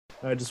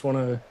I just want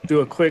to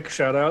do a quick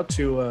shout out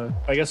to,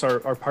 I guess,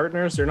 our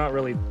partners. They're not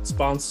really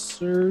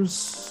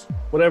sponsors,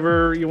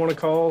 whatever you want to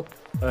call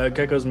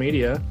Gecko's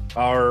Media,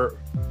 our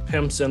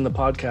pimps in the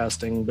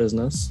podcasting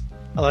business.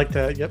 I like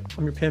that. Yep,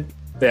 I'm your pimp.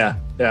 Yeah,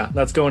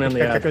 that's going in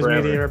the ad Gecko's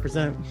forever. Media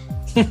represent.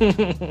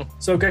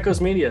 So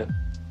Gecko's Media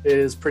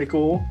is pretty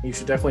cool. You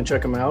should definitely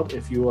check them out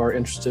if you are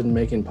interested in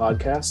making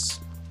podcasts.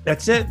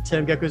 That's it,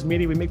 Tim. Gecko's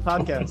Media, we make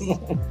podcasts.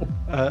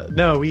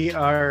 No, we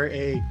are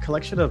a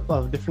collection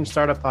of different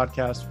startup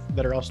podcasts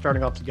that are all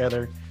starting off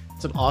together.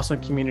 It's an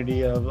awesome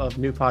community of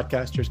new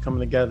podcasters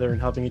coming together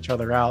and helping each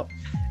other out.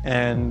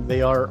 And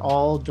they are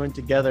all joined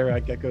together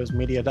at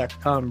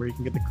geckosmedia.com, where you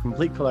can get the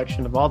complete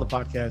collection of all the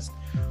podcasts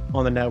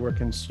on the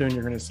network. And soon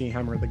you're going to see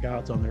Hammer of the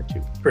Gods on there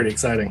too. Pretty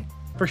exciting.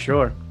 For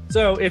sure.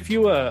 So if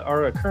you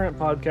are a current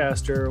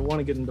podcaster, want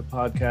to get into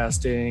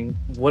podcasting,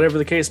 whatever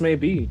the case may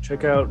be,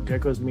 check out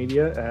Gecko's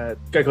Media at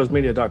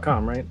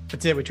geckosmedia.com, right?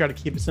 That's it. We try to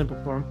keep it simple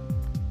for them.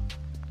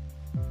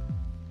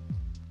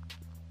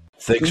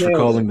 Thanks for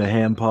calling the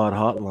Ham Pod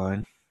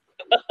hotline.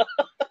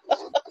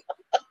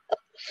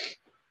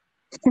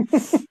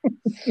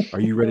 Are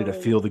you ready to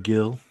feel the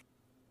gill?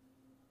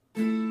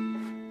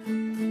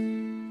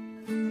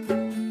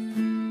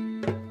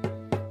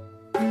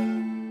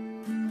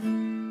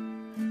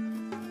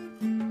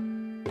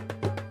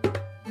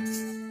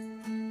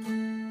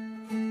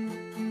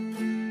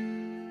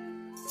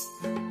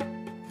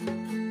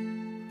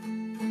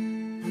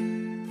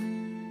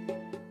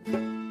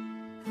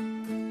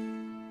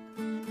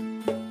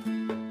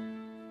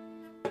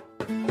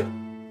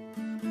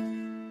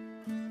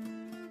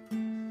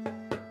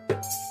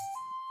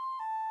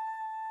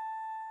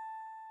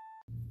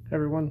 Hey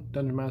everyone,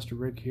 Dungeon Master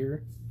Rick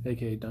here,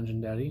 aka Dungeon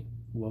Daddy.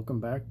 Welcome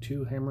back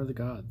to Hammer of the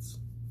Gods.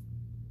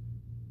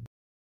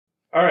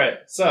 Alright,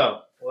 so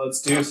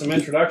let's do some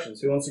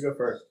introductions. Who wants to go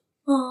first?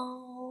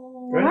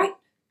 Alright.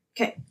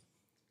 Okay.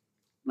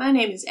 My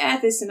name is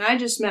Athos, and I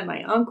just met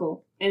my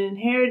uncle and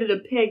inherited a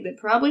pig that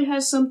probably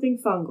has something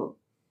fungal.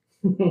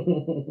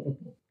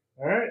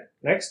 Alright,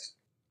 next.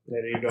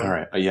 There you go. All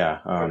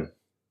right.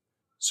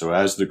 So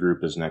as the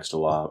group is next to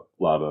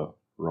lava,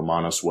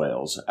 Romanus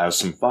wails as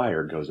some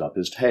fire goes up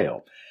his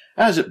tail.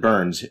 As it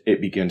burns,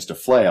 it begins to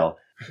flail.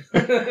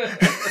 Damn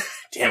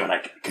it,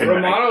 I couldn't.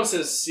 Romanos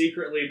is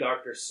secretly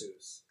Dr.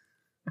 Seuss.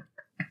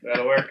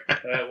 That'll work.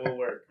 That will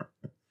work.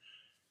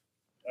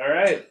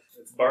 Alright,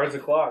 it's Bard's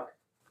o'clock.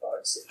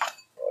 Let's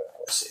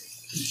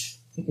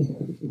see.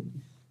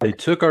 They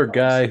took our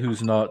guy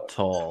who's not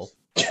tall.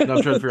 No,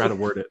 I'm trying to figure out how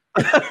to word it.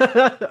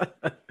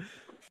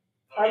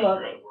 I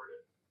love it.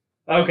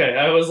 Okay,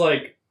 I was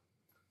like,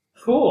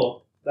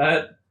 cool.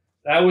 That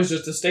was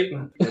just a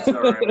statement. It's all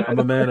right. I'm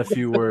a man of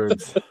few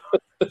words.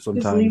 Just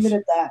Sometimes. leave it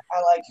at that.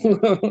 I like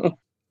it.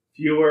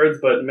 Few words,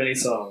 but many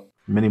songs.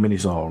 Many, many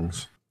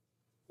songs.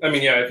 I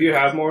mean, yeah, if you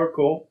have more,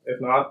 cool.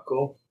 If not,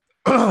 cool.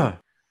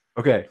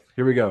 Okay,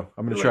 here we go.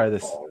 I'm going to try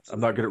this.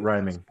 I'm not good at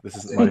rhyming. This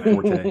isn't my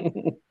forte.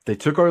 They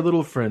took our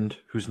little friend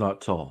who's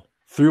not tall.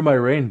 Through my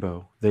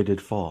rainbow, they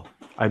did fall.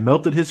 I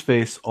melted his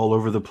face all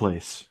over the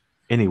place.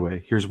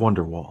 Anyway, here's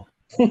Wonderwall.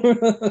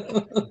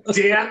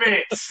 Damn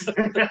it!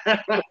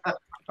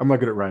 I'm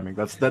not good at rhyming.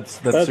 That's pretty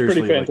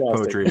seriously like fantastic.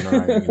 poetry and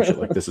rhyming and shit.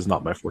 Like, this is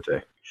not my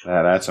forte.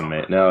 That's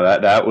amazing. No,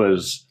 that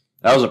was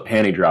a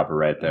panty dropper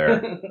right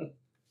there.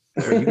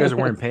 You guys are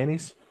wearing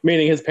panties?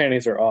 Meaning his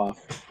panties are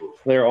off.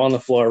 They're on the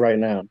floor right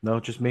now. No,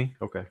 just me?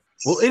 Okay.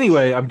 Well,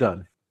 anyway, I'm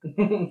done.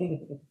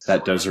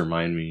 That does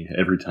remind me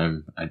every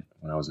time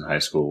when I was in high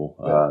school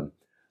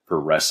for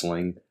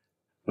wrestling,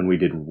 when we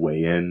did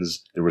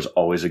weigh-ins, there was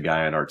always a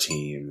guy on our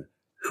team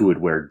who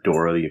would wear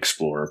Dora the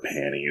Explorer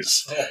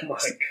panties. Oh my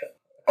god.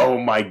 Oh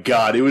my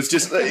god! It was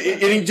just,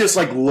 and he just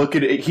like look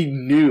at it. He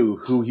knew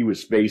who he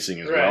was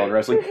facing as well in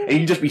wrestling, and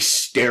he'd just be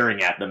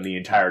staring at them the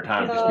entire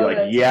time. Just be like,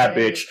 that's "Yeah,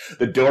 great. bitch,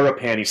 the Dora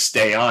panties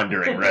stay on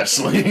during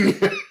wrestling."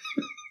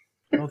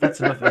 Oh, that's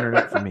enough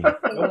internet for me. I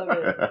love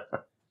it.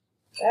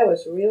 That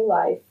was real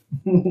life.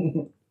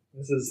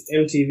 This is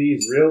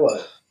MTV's real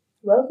life.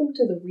 Welcome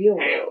to the real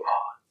world.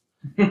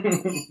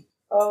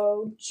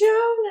 Oh,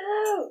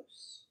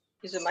 Jonas.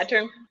 Is it my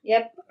turn?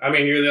 Yep. I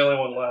mean, you're the only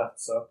one left,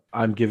 so.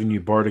 I'm giving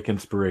you bardic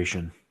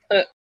inspiration.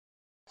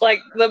 Like,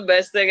 the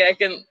best thing I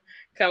can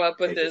come up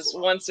with is,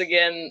 once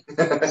again,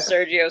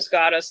 Sergio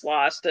Scottus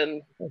lost,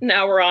 and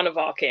now we're on a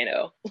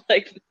volcano.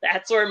 Like,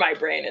 that's where my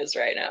brain is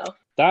right now.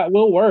 That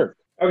will work.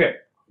 Okay,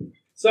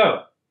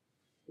 so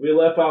we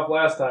left off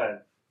last time.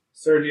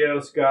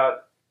 Sergio Scott,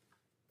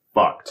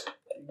 Fucked.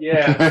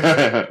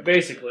 yeah,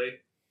 basically,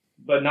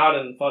 but not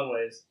in fun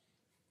ways,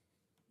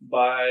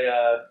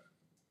 by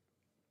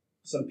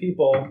some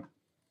people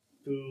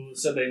who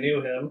said they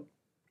knew him,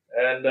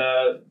 and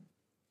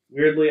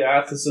weirdly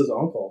Athos's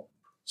uncle.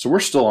 So we're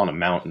still on a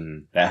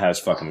mountain that has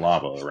fucking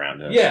lava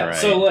around us. Yeah, right?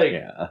 so like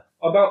yeah.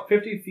 about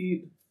 50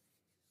 feet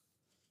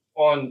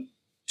on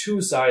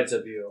two sides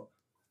of you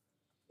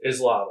is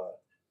lava.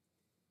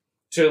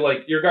 To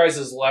like your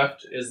guys'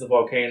 left is the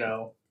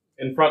volcano,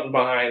 in front and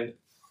behind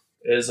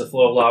is a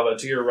flow of lava.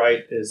 To your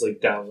right is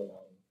like down the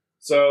mountain.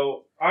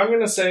 So I'm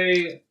gonna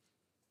say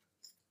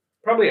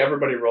probably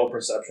everybody roll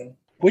perception.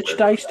 Which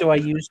dice do I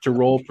use to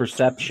roll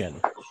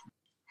perception?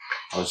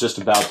 I was just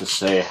about to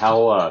say,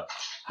 how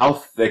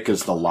thick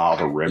is the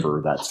lava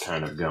river that's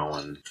kind of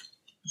going?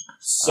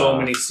 So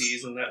many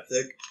seas in that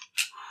thick.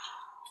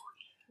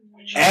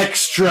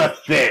 Extra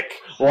thick!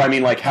 Well, I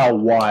mean, like, how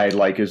wide,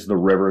 like, is the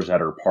rivers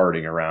that are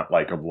parting around,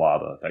 like, of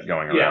lava that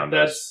going around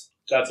us?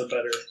 That's a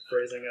better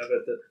phrasing of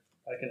it that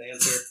I can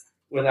answer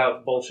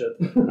without bullshit.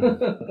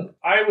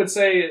 I would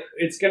say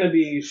it's going to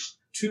be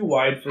too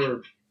wide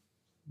for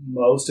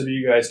most of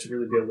you guys to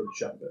really be able to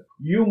jump it.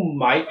 You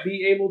might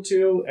be able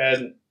to,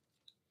 and,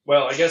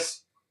 well, I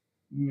guess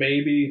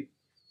maybe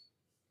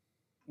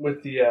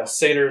with the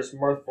Satyr's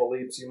Mirthful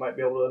Leaps, you might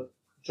be able to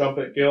jump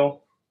it,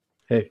 Gil.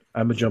 Hey,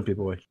 I'm a jumpy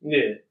boy.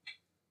 Yeah.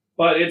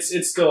 But it's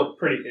still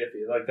pretty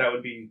iffy. Like, that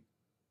would be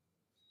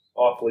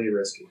awfully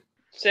risky.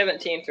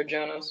 17 for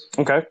Jonas.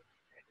 Okay.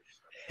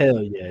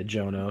 Hell yeah,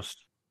 Jonas.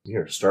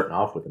 You're starting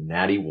off with a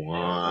natty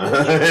 1.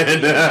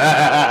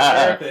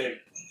 Perfect.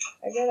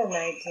 I got a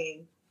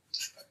 19.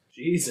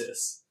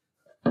 Jesus.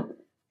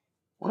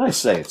 What did I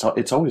say?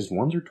 It's always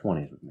 1s or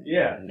 20s with me.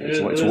 Yeah. It's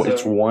It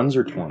is 1s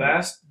or 20s.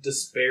 Vast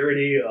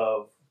disparity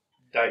of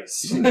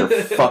dice. These things are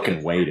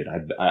fucking weighted.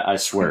 I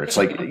swear. It's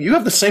like, you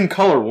have the same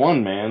color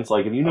one, man. It's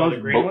like, if you know the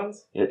green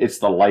ones? It's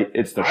the light,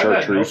 it's the I've had no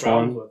chartreuse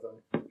problems one. with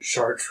them.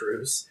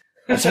 Chartreuse.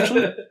 It's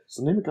actually, it's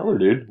the name of color,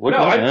 dude. Look No,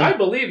 up, man. I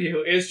believe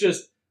you. It's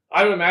just,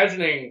 I'm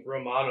imagining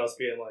Romanos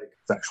being like...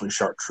 It's actually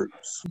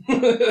chartreuse.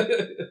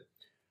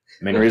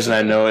 Main reason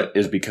I know it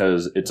is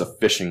because it's a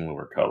fishing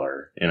lure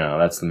color. You know,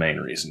 that's the main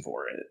reason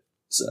for it.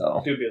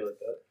 So, Do be like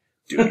that.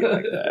 do it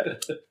like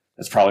that.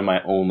 That's probably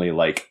my only,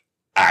 like,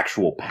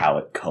 actual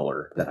palette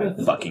color that I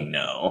fucking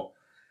know.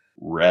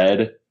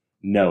 Red?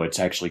 No, it's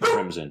actually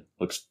crimson.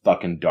 Looks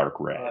fucking dark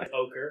red.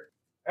 Ochre.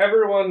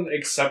 Everyone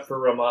except for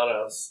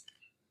Romanos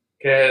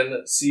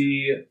can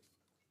see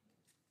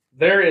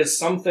there is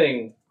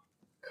something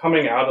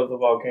coming out of the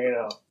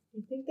volcano.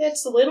 You think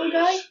that's the little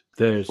guy?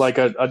 There's Like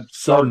a dark shape.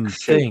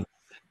 something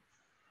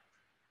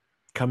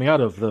coming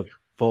out of the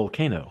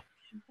volcano.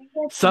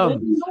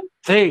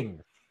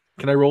 Something.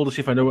 Can I roll to see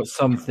if I know what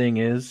something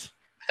is?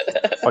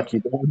 Fuck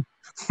you, Dad.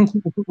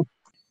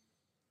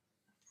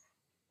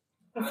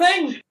 A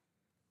thing.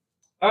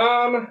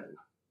 I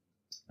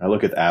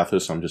look at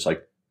Athos, I'm just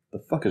like, the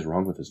fuck is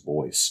wrong with his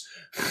voice?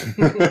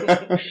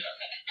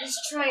 He's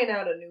trying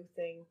out a new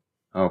thing.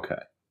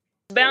 Okay.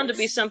 Bound to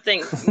be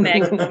something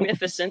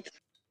magnificent.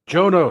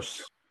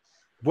 Jonas,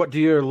 what do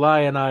your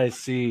lion eyes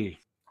see?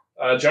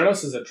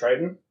 Jonas is a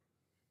Triton.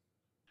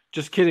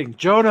 Just kidding.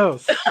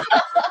 Jonas!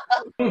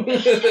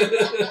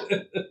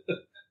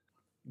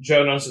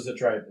 Jonas is a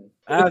Triton.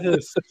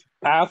 Athos,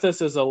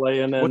 Athos is a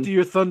Leonin. what do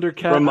your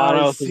Thundercat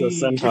Romanos eyes is see? a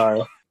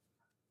centaur.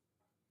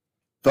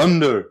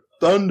 Thunder!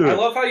 I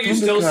love how you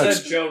still Thundercats.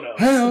 said Jonas.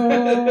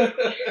 Hello.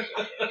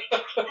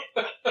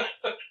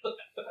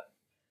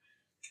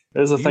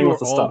 There's a You thing are with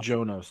the all stuff.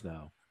 Jonas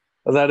now.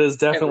 That is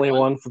definitely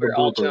Everyone, one for the we're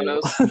all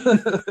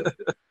blooper reel.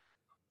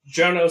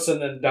 Jonas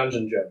and then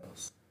Dungeon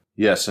Jonas.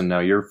 Yes, and now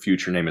your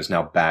future name is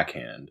now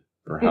Backhand.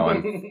 Or how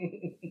I'm...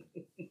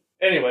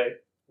 Anyway,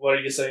 what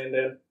are you saying,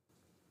 Dan?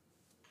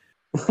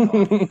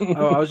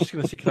 Oh, I was just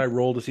going to see, can I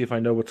roll to see if I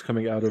know what's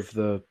coming out of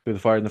through the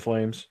fire and the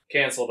flames?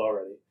 Cancelled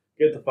already.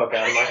 Get the fuck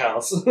out of my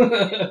house.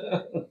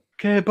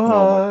 Okay,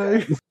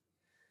 bye.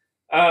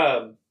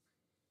 And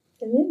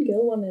then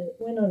Gil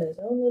went on his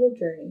own little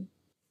journey.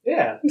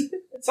 Yeah.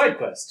 Side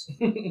quest.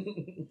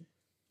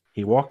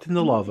 He walked in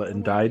the lava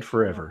and died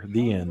forever.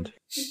 The end.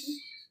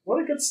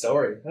 What a good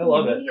story. I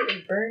love it.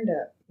 Immediately burned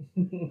up.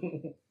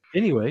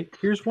 Anyway,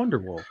 here's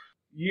Wonderwall.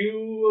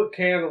 You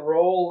can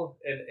roll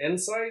an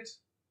insight,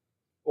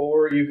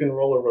 or you can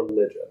roll a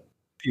religion.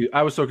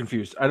 I was so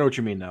confused. I know what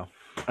you mean now.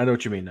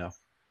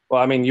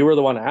 Well, I mean, you were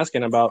the one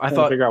asking about. I trying to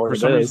thought figure out what for it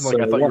some is, reason, like,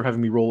 so I thought you yeah. were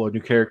having me roll a new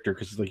character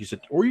because, like you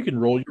said, or you can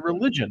roll your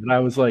religion, and I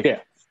was like,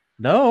 Yeah.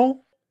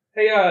 no.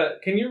 Hey,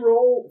 can you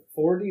roll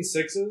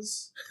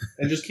 4d6s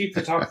and just keep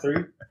the top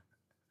 3?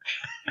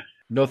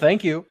 No,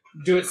 thank you.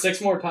 Do it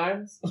 6 more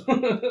times?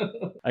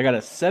 I got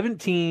a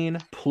 17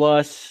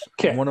 plus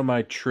 'Kay. one of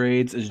my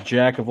trades is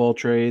Jack of all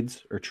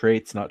trades, or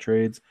traits, not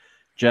trades.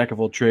 Jack of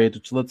all trades,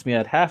 which lets me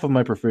add half of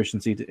my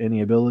proficiency to any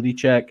ability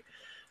check.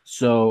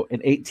 So an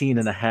 18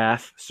 and a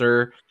half,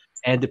 sir.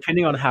 And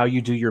depending on how you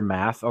do your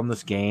math on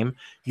this game,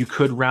 you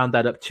could round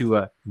that up to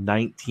a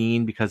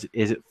 19 because it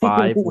is at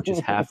 5, which is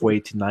halfway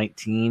to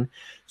 19.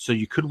 So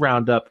you could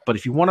round up, but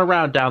if you want to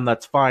round down,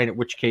 that's fine, in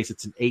which case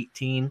it's an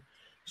 18.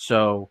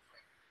 So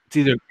it's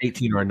either an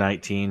 18 or a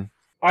 19.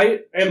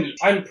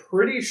 I'm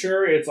pretty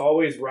sure it's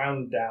always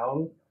round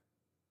down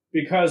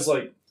because,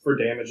 like, for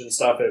damage and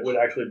stuff, it would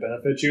actually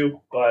benefit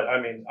you. But,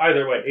 I mean,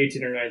 either way,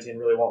 18 or 19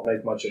 really won't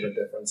make much of a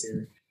difference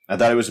here. I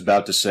thought I was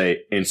about to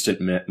say instant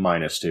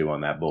 -2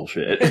 on that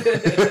bullshit.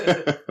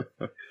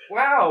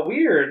 Wow,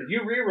 weird.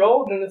 You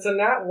re-rolled and it's a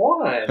nat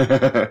 1.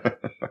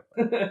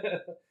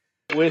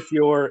 With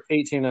your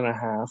 18 and a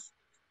half,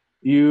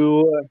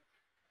 you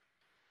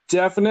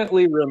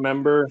definitely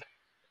remember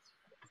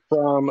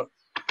from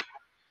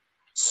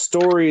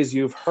stories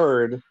you've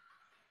heard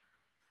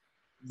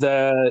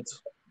that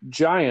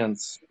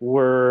giants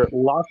were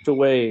locked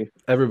away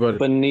Everybody,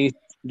 beneath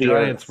the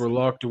giants earth. were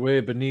locked away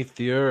beneath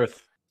the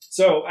earth.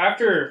 So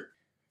after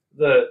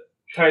the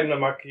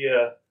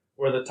Titanomachia,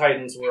 where the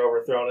Titans were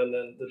overthrown, and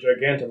then the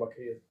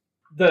Gigantomachia,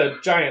 the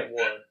Giant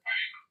War,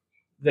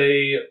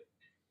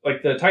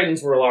 the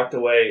Titans were locked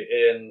away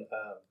in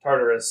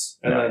Tartarus,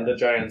 and then the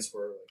Giants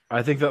were.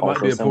 I think that Also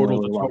might be a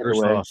portal to similarly locked tartar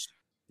away. sauce.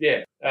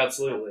 Yeah,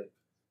 absolutely.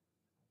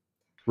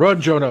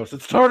 Run, Jonas!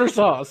 It's tartar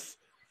sauce.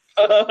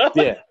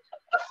 Yeah,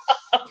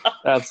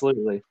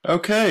 absolutely.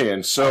 Okay,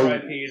 and so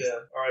R.I.P.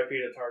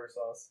 to tartar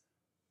sauce.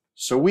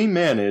 So we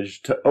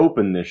managed to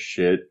open this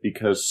shit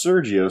because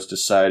Sergios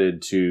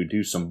decided to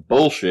do some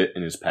bullshit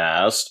in his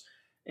past,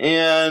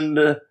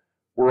 and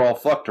we're all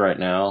fucked right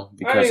now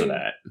because of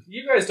that.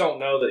 You guys don't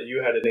know that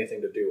you had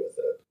anything to do with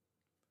it.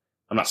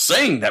 I'm not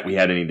saying that we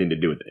had anything to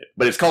do with it,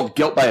 but it's called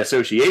guilt by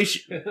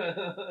association.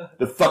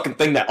 The fucking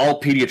thing that all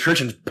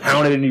pediatricians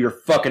pounded into your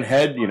fucking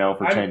head,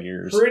 for 10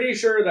 years. Pretty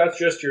sure that's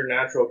just your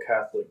natural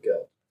Catholic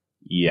guilt.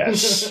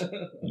 Yes.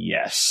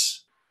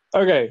 Yes.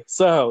 Okay,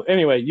 so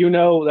anyway,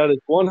 that is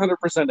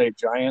 100% a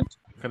giant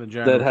What kind of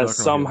giant that are we has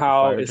talking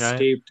somehow about here? Fire giant?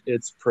 escaped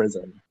its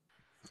prison.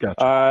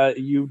 Gotcha.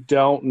 You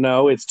don't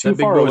know. It's too That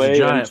big far boy's a away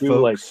giant, and too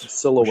folks. like We should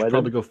silhouetted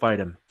probably go fight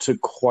him. to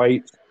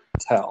quite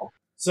tell.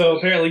 So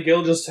apparently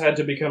Gil just had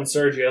to become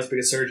Sergius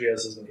because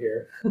Sergius isn't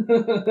here.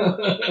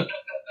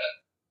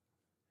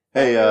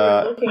 Hey,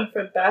 We're looking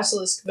for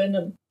basilisk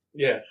venom.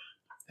 Yeah.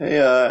 Hey,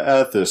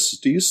 Athos,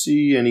 do you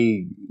see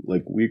any,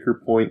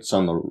 weaker points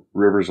on the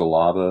rivers of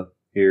lava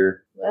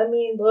here? Let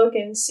me look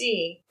and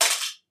see.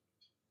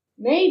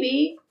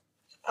 Maybe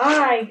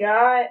I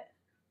got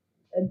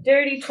a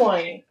dirty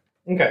 20.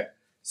 Okay.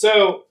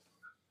 So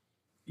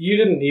you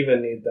didn't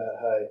even need that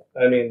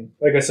high. I mean,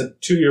 like I said,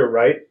 to your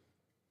right,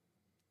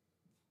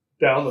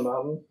 down the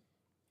mountain,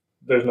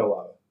 there's no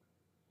lava.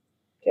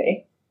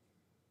 Okay.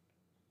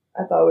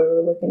 I thought we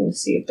were looking to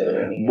see if there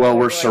were any. Well, other,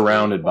 we're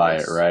surrounded by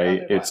it,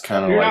 right? other It's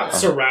kind of You're like... not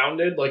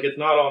surrounded, it's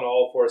not on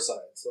all four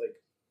sides.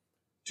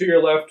 To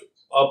your left,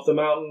 up the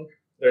mountain,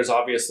 there's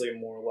obviously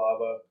more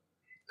lava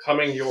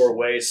coming your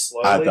way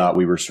slowly. I thought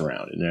we were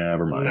surrounded.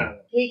 Never mind. No.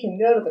 We can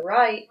go to the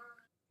right.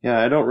 Yeah,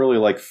 I don't really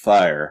like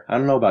fire. I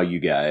don't know about you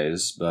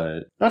guys,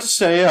 but... Not to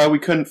say we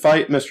couldn't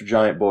fight Mr.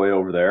 Giant Boy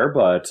over there,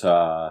 but,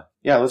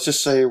 yeah, let's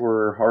just say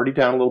we're already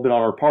down a little bit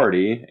on our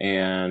party,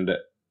 and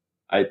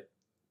I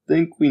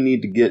think we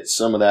need to get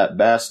some of that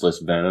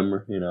basilisk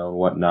venom, and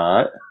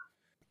whatnot.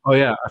 Oh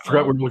yeah, I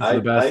forgot we're looking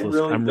for the I basilisk.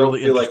 really I'm don't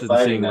really feel like interested in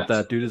seeing fighting what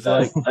that dude is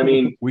That's- like. I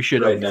mean, We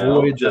should right now,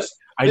 avoid just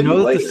I maybe know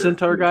that the later.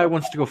 centaur guy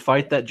wants to go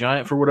fight that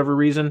giant for whatever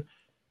reason.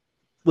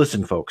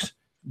 Listen, folks,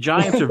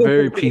 giants are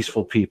very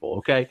peaceful people,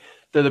 okay?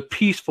 They're the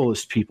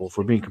peacefulest people, if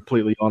we're being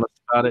completely honest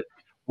about it.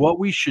 What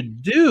we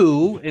should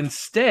do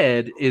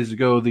instead is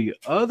go the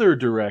other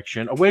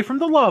direction, away from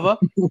the lava,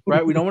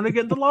 right? We don't want to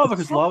get into lava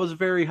because lava is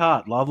very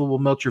hot. Lava will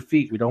melt your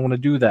feet. We don't want to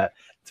do that.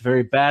 It's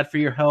very bad for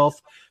your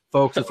health.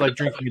 Folks, it's like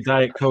drinking a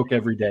Diet Coke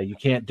every day. You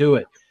can't do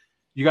it.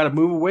 You got to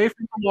move away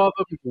from the lava,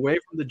 move away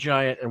from the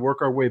giant, and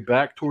work our way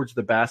back towards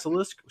the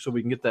basilisk so we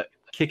can get that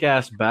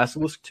kick-ass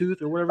basilisk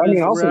tooth or whatever I it is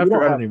mean, that also, we're you after.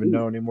 don't I have don't even feet.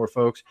 know anymore,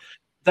 folks.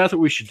 That's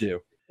what we should do.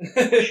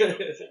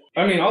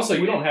 I mean, also,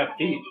 you don't have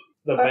feet.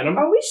 The venom.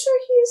 Are we sure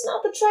he is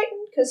not the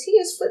Triton? Because he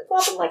is flip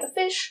flopping like a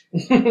fish.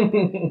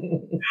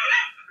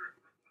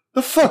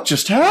 The fuck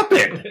just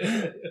happened?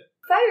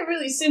 Fire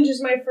really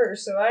singes my fur,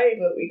 so I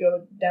vote we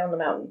go down the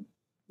mountain.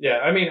 Yeah,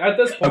 I mean, at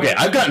this point... Okay,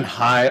 I've gotten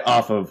high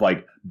off of,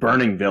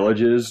 burning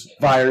villages,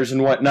 fires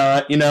and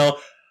whatnot,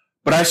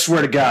 but I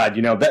swear to God,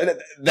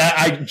 that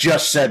I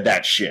just said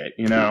that shit,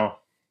 It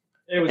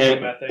was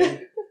And-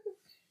 methane.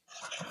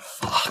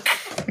 Fuck.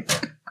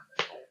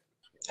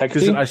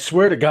 Because I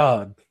swear to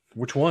God,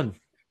 which one?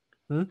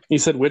 You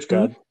said which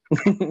god?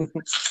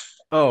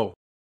 Oh,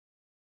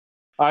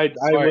 I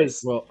sorry.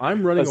 was Well,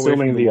 I'm running away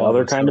assuming from the lava,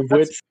 other kind so of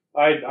witch.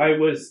 I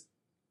was...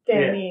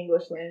 Damn Yeah. the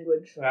English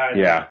language.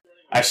 Yeah.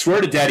 I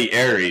swear to Daddy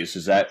Aries,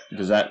 does that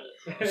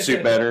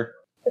suit better?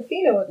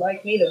 Athena would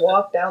like me to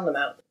walk down the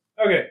mountain.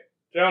 Okay,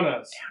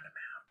 Jonas.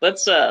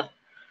 Let's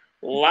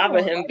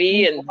lava him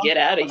be and get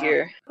out of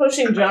here.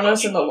 Pushing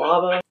Jonas in the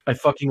lava. I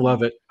fucking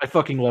love it. I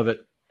fucking love it.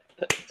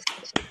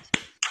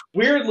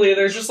 Weirdly,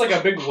 there's just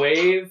a big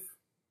wave,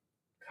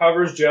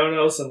 covers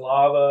Jonas in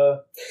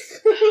lava.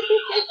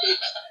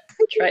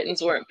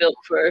 Tritons weren't built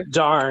for.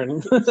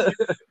 Darn.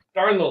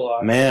 Darn the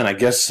lava. Man, I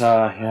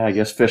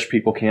guess fish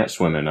people can't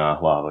swim in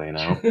lava,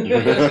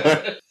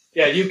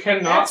 Yeah, you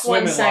cannot That's swim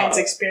one in science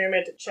lava.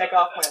 experiment to check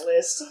off my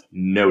list.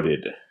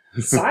 Noted.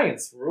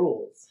 Science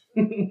rules.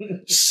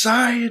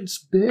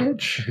 Science,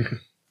 bitch.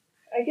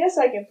 I guess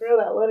I can throw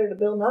that letter to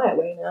Bill Nye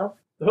away now.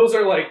 Those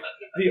are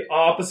the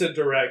opposite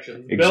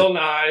directions. Bill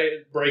Nye,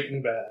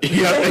 Breaking Bad.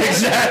 Yeah,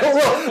 exactly.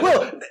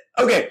 Well,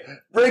 okay.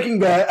 Breaking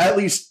Bad, at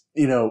least,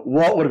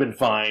 Walt would have been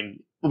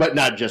fine, but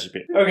not Jesse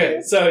Pinkman.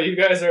 Okay, so you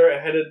guys are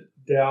headed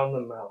down the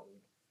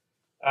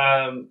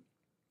mountain.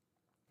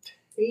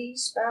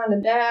 Eastbound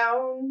and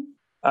down.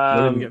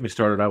 Don't even get me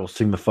started. I will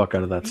sing the fuck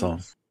out of that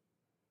song.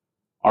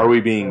 Are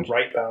we being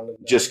right bound?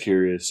 just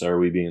curious? Are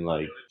we being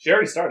like? She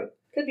already started.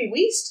 Could be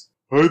Weast.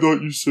 I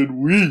thought you said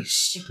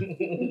Weiss.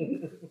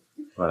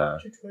 But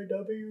Did you try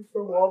W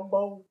for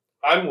Wombo?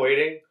 I'm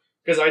waiting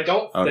because I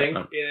don't Okay.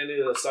 think in any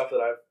of the stuff that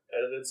I've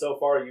edited so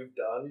far you've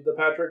done the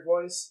Patrick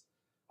voice.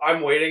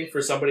 I'm waiting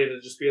for somebody to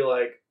just be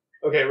like,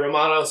 okay,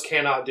 Romanos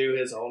cannot do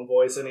his own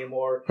voice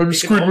anymore. I'm He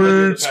can only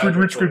do the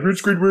Squidward, Patrick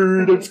voice.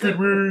 Squidward, I'm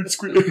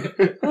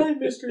Squidward. Hi,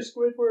 Mr.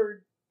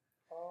 Squidward.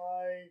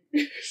 Hi.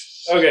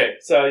 Okay,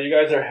 so you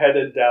guys are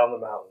headed down the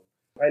mountain.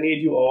 I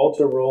need you all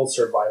to roll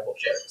survival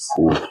checks.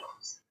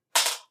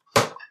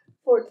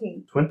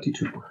 14.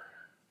 22.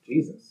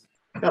 Jesus.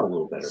 Got a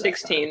little better.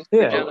 16.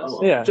 Yeah. Jonas.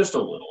 Yeah. Just a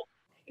little.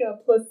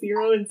 Got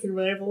 +0 in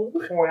survival.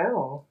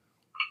 Wow.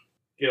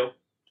 Gil.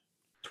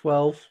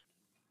 12.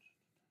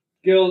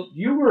 Gil,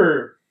 you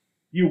were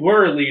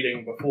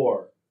leading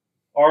before.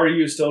 Are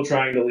you still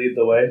trying to lead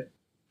the way?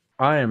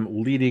 I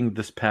am leading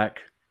this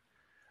pack.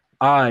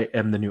 I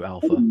am the new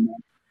alpha.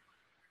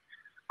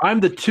 I'm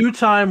the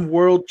 2-time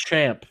world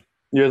champ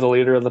You're the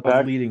leader of the of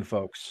pack. leading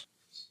folks.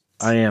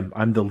 I am.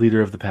 I'm the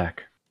leader of the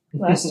pack.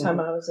 Last time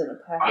I was in a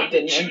pack, it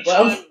didn't end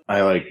well.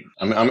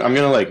 I'm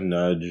gonna like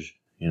nudge,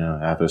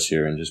 Athos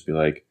here and just be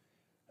like,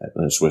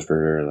 just whisper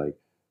to her like,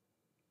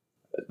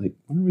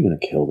 when are we gonna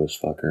kill this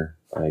fucker?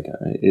 Like,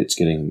 it's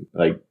getting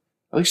like,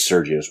 at least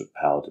Sergio's with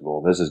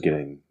palatable. This is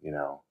getting,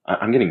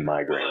 I'm getting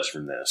migraines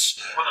from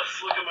this. With a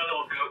flick of my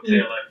little goat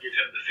tail, I give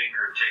him the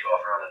finger and take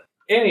off running.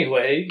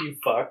 Anyway, you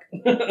fuck.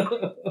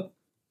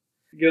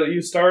 Gil,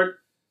 you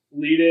start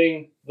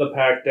leading the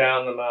pack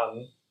down the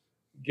mountain.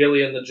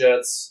 Gilly and the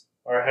Jets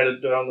are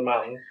headed down the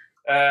mountain.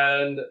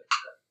 And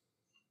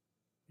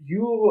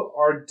you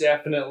are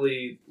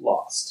definitely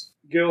lost.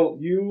 Gil,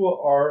 you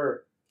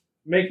are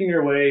making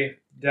your way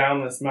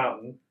down this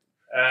mountain.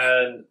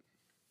 And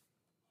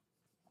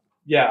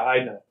yeah,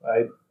 I know.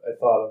 I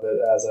thought of it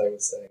as I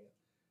was saying it.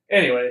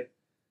 Anyway,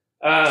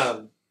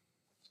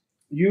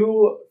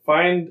 you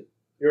find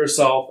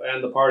yourself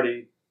and the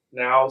party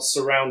now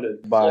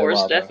surrounded by Floor's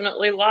lava.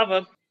 definitely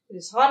lava.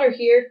 It's hotter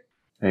here.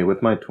 Hey,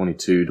 with my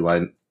 22, do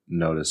I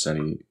notice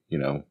any,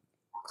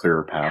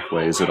 clearer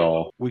pathways at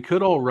all? We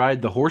could all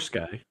ride the horse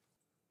guy.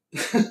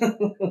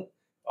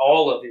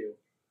 All of you.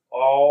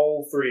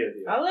 All three of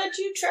you. I'll let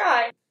you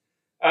try.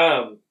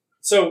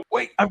 So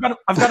Wait, I've got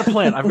a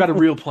plan. I've got a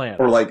real plan.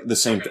 Or like the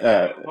same.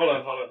 hold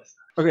on.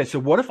 Okay, so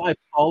what if I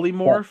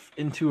polymorph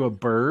into a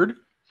bird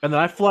and then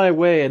I fly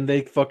away and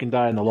they fucking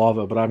die in the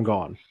lava, but I'm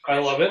gone? I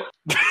love it.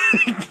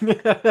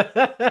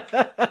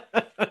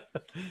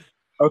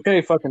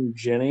 Okay, fucking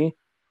Jenny.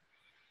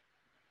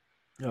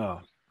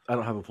 Oh, I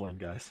don't have a plan,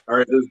 guys. All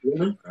right, this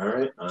woman. All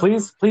right.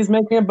 Please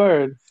make me a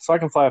bird so I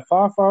can fly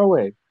far, far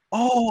away.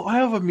 Oh, I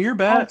have a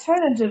meerbat.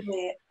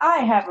 Alternatively, I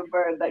have a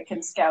bird that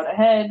can scout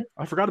ahead.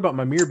 I forgot about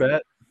my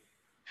meerbat.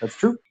 That's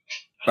true.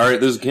 All right,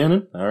 this is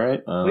Cannon. All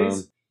right.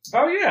 Please.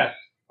 Oh, yeah.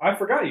 I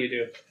forgot you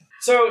do.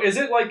 So is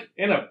it like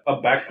in a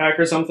backpack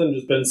or something,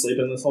 just been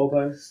sleeping this whole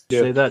time?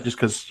 Say that just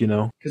because,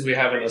 Because we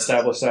haven't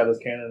established that as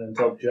canon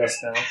until just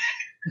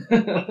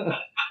now.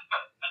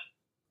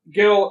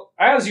 Gil,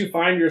 as you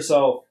find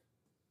yourself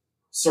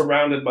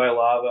surrounded by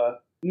lava,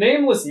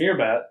 nameless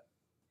meerbat,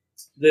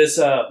 this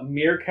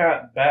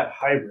meerkat bat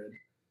hybrid,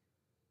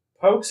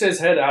 pokes his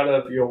head out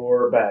of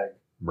your bag.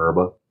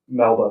 Merba.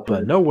 Melba.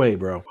 But no way,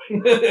 bro.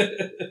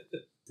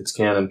 It's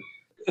Cannon.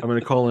 I'm going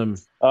to call him...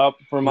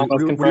 Romanos what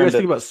do you confirmed guys it.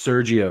 think about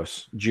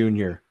Sergios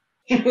Jr.?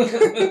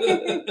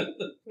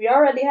 We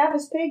already have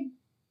his pig.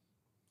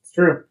 It's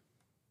true.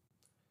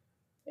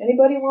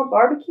 Anybody want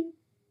barbecue?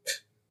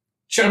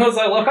 Jonas,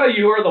 I love how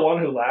you were the one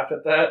who laughed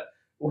at that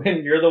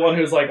when you're the one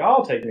who's like,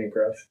 I'll take me,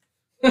 Crush.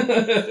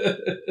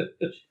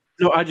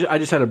 No, I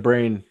just had a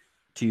brain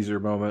teaser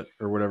moment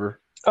or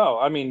whatever. Oh,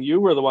 I mean, you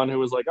were the one who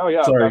was like, oh,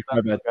 yeah. Sorry, I've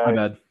got my that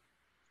bad.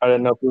 I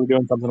didn't know if you were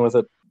doing something with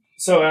it.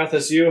 So,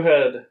 Athos, you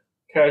had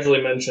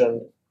casually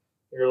mentioned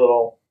your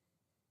little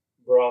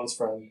bronze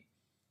friend.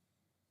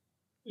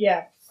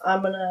 Yeah,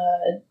 I'm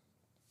gonna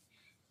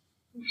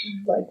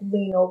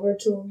lean over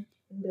to him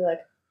and be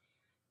like,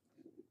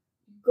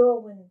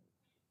 go and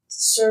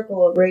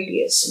circle a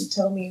radius and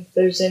tell me if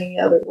there's any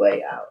other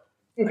way out.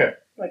 Okay.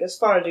 Like as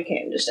far as you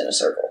can, just in a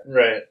circle.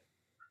 Right.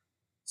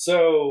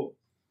 So,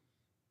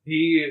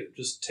 he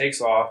just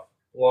takes off,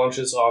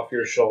 launches off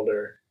your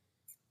shoulder.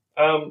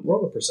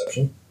 Roll a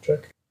perception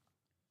check.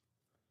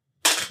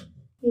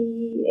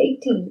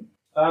 18.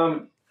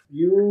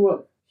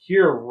 You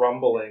hear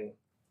rumbling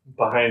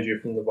behind you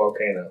from the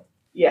volcano.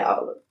 Yeah,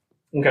 I'll look.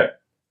 Okay.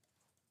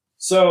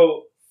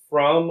 So,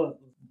 from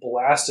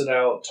blasted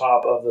out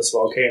top of this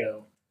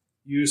volcano,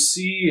 you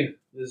see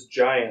this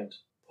giant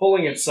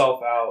pulling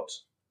itself out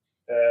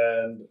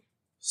and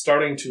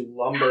starting to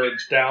lumber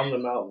down the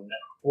mountain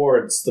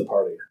towards the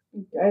party.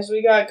 Guys,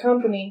 we got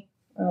company.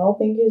 I don't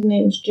think his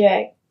name's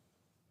Jack,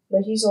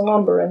 but he's a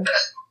lumberin'.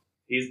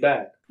 He's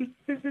back.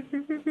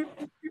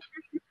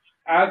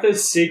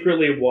 Athos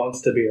secretly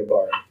wants to be a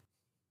bard.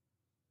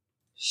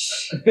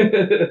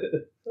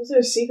 Those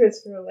are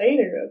secrets for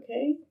later,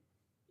 okay?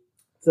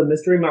 It's a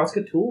mystery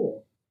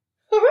Mousketool.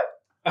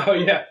 Oh,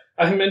 yeah.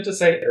 I meant to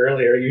say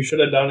earlier, you should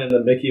have done in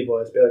the Mickey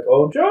voice. Be like,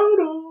 oh,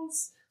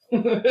 Jonas!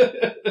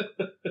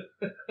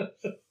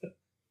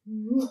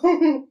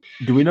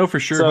 Do we know for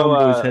sure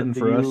Hondo is heading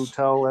for you us?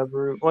 Tell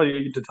everyone? Well,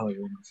 you did tell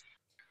everyone.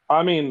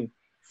 I mean,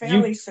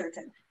 Fairly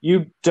certain.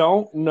 you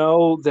don't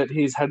know that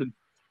he's headed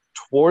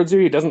towards you.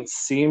 He doesn't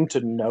seem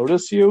to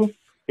notice you.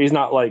 He's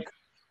not like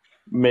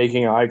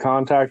making eye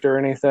contact or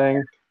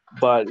anything,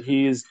 but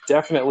he's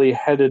definitely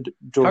headed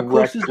How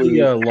close is directly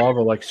the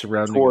lava like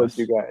surrounding towards us?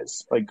 you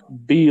guys, like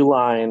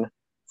beeline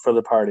for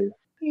the party.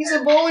 He's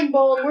a bowling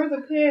ball and we're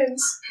the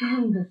pins.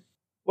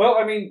 Well,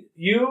 I mean,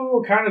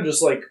 you kind of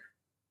just, like,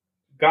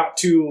 got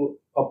to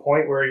a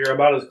point where you're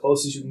about as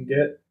close as you can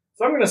get.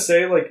 So I'm going to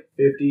say, like,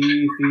 50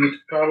 feet,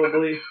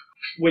 probably,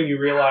 when you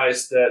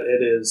realize that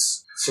it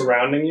is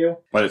surrounding you.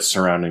 But it's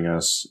surrounding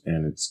us,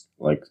 and it's,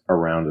 like,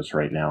 around us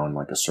right now in,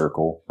 like, a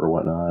circle or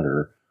whatnot,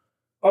 or...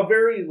 A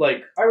very,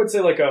 like, I would say,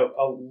 like, a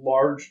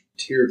large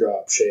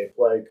teardrop shape.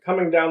 Like,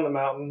 coming down the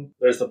mountain,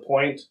 there's the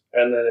point,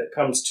 and then it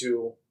comes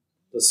to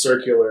the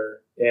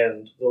circular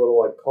end, the little,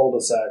 like,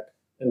 cul-de-sac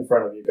in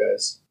front of you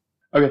guys.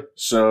 Okay,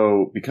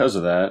 so because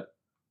of that,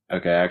 I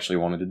actually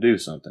wanted to do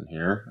something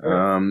here.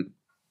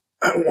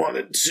 I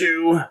wanted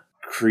to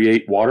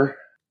create water,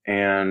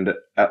 and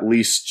at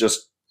least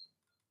just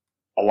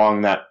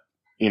along that,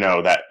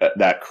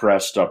 that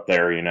crest up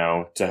there,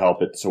 to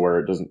help it to where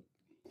it doesn't...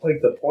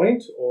 Like the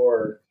point,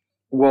 or...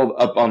 Well,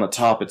 up on the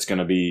top, it's going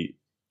to be...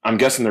 I'm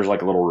guessing there's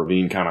like a little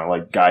ravine kind of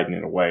like guiding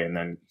it away, and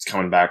then it's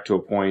coming back to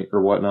a point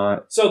or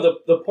whatnot. So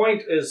the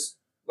point is,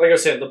 like I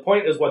said, the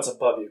point is what's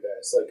above you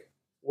guys. Like,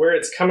 where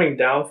it's coming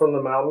down from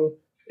the mountain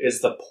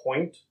is the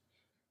point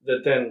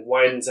that then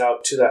widens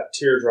out to that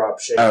teardrop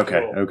shape.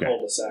 Okay.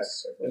 Cul-de-sac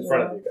in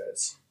front of you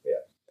guys.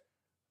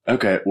 Yeah.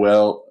 Okay,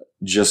 well,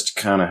 just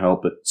to kind of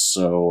help it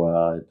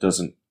so it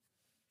doesn't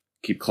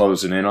keep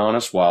closing in on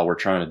us while we're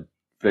trying to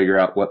figure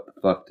out what the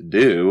fuck to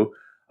do,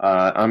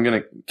 I'm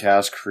going to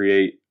cast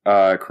create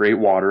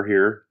water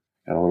here.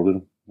 Got a little bit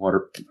of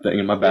water thing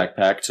in my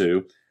backpack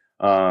too.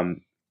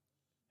 And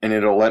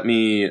it'll let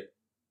me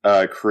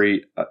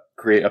create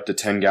up to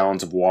 10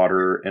 gallons of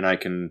water, and I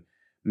can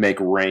make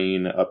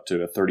rain up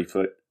to a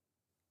 30-foot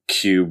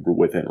cube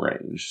within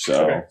range.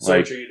 So, okay. So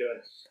what are you doing?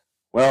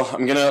 Well,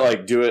 I'm going to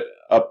like do it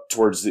up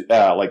towards the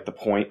the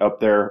point up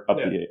there,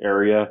 the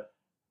area,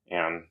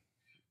 and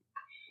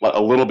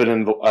a little bit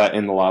in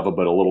the lava,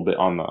 but a little bit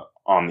on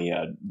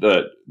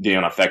the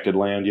unaffected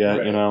land yet,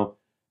 right.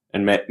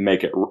 And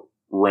make it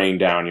rain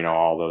down,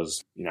 all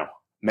those,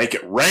 make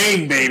it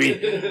rain, baby,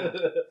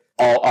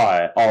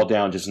 all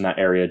down just in that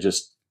area,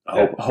 just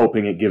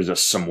hoping it gives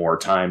us some more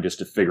time just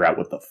to figure out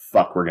what the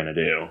fuck we're gonna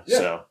do. Yeah.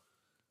 So,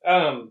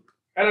 and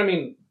I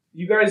mean,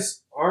 you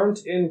guys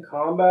aren't in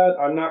combat.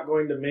 I'm not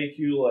going to make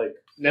you like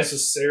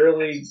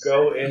necessarily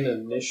go in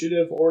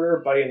initiative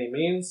order by any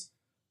means,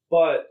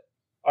 but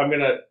I'm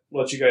going to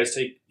let you guys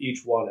take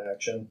each one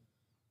action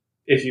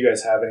if you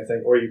guys have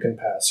anything, or you can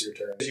pass your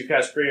turn. You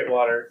cast Create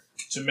Water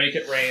to make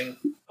it rain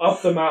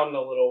up the mountain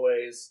a little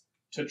ways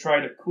to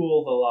try to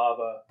cool the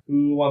lava.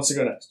 Who wants to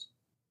go next?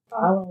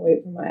 I want to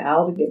wait for my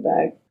owl to get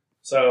back.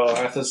 So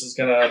Athos is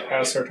going to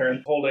pass her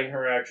turn, holding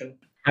her action.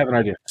 I have an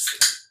idea.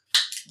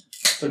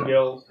 So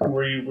Gil,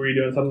 were you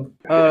doing something?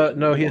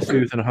 No, he has to be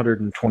within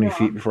 120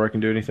 feet before I can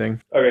do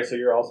anything. Okay, so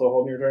you're also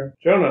holding your turn.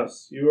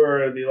 Jonas, you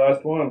are the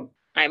last one.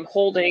 I'm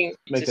holding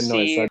Make to a noise,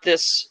 see Zach. what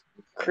this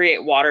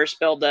create water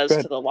spell does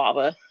to the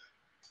lava.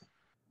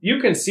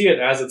 You can see it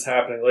as it's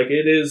happening. Like,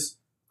 it is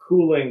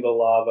cooling the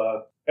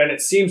lava, and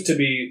it seems to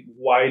be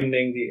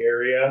widening the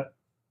area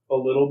a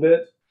little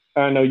bit.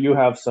 I know you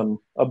have some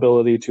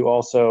ability to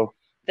also,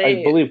 I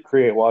believe,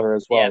 create water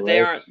as well, Yeah, they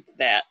right? aren't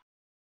that.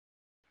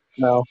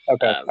 No?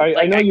 Okay.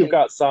 I know you've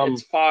got some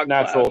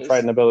natural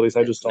Triton abilities.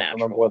 I just don't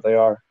remember what they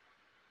are.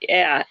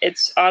 Yeah,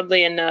 it's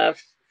oddly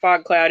enough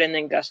fog cloud and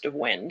then gust of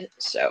wind,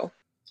 so...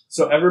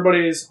 So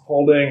everybody's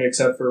holding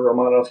except for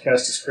Romano's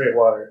cast his Create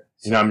Water.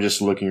 I'm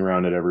just looking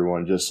around at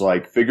everyone, just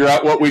like, figure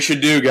out what we should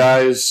do,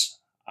 guys.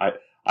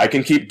 I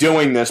can keep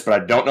doing this, but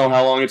I don't know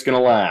how long it's going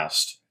to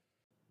last.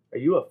 Are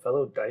you a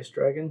fellow dice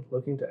dragon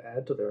looking to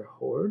add to their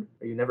hoard?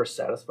 Are you never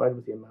satisfied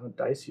with the amount of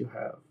dice you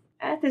have?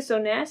 Athos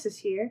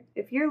Onassis here.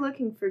 If you're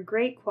looking for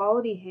great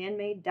quality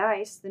handmade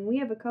dice, then we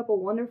have a couple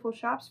wonderful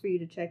shops for you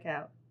to check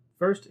out.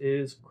 First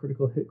is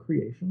Critical Hit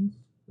Creations.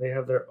 They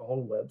have their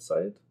own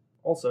website.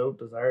 Also,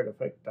 Desired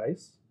Effect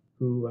Dice,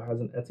 who has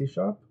an Etsy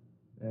shop,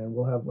 and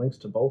we'll have links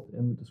to both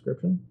in the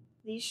description.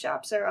 These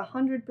shops are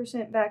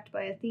 100% backed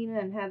by Athena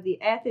and have the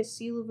Athos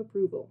seal of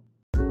approval.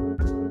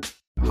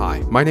 Hi,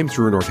 my name's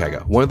Ruin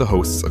Ortega, one of the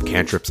hosts of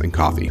Cantrips and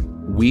Coffee.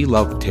 We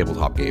love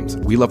tabletop games.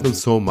 We love them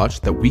so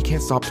much that we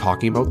can't stop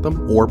talking about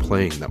them or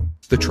playing them.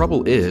 The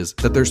trouble is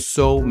that there's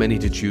so many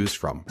to choose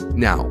from.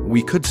 Now,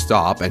 we could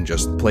stop and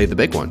just play the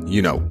big one,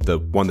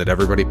 the one that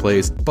everybody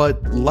plays,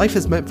 but life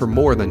is meant for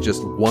more than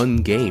just one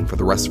game for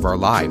the rest of our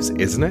lives,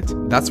 isn't it?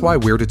 That's why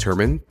we're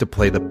determined to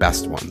play the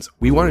best ones.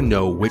 We want to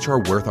know which are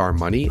worth our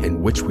money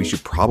and which we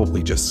should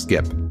probably just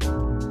skip.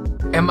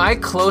 Am I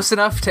close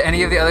enough to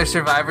any of the other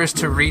survivors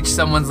to reach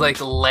someone's, like,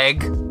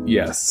 leg?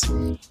 Yes.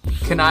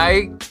 Can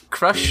I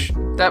crush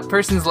that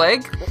person's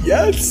leg?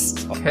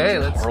 Yes! Okay,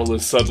 let's... Carl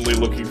is suddenly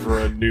looking for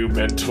a new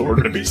mentor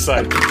to be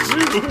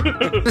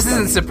sidekick to. This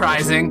isn't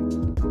surprising.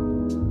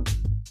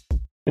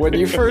 When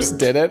you first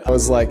did it, I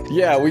was like,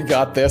 yeah, we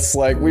got this.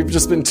 Like, we've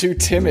just been too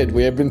timid.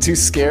 We have been too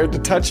scared to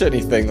touch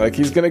anything. Like,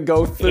 he's gonna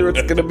go through,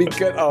 it's gonna be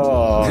good.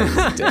 Oh,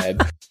 he's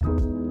dead.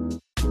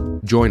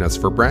 Join us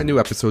for brand new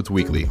episodes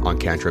weekly on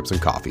Cantrips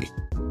and Coffee.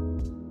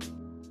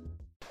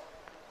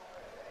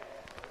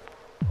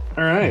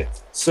 All right.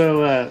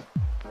 So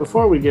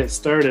before we get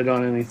started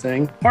on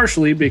anything,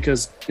 partially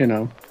because,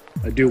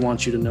 I do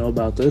want you to know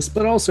about this,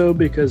 but also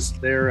because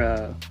they're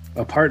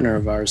a partner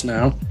of ours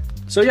now.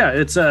 So yeah,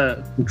 it's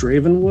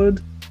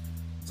Dravenwood.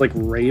 It's like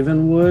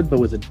Ravenwood, but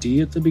with a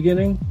D at the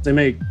beginning. They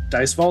make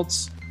dice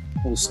vaults,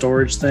 little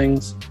storage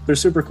things. They're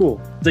super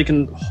cool. They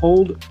can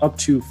hold up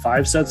to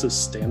 5 sets of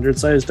standard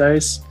sized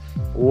dice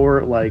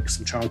or like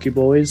some chonky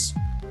boys,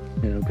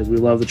 because we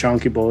love the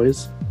chonky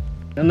boys.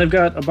 And they've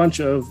got a bunch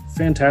of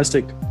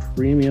fantastic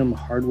premium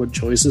hardwood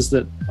choices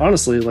that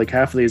honestly, like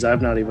half of these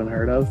I've not even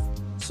heard of.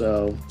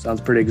 So sounds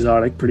pretty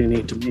exotic, pretty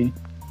neat to me.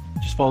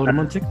 Just followed them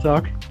on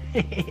TikTok.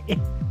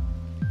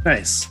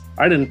 Nice.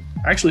 I don't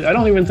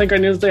even think I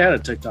knew that they had a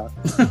TikTok.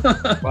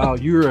 Wow,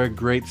 you're a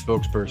great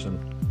spokesperson.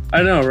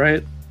 I know,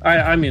 right?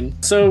 I mean,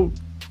 so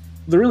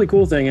the really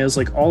cool thing is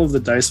like all of the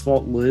dice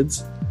vault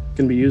lids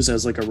can be used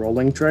as like a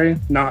rolling tray,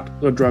 not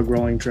a drug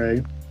rolling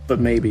tray, but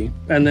maybe.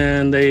 And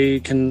then they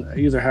can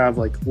either have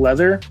like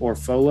leather or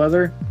faux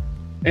leather.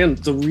 And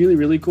the really,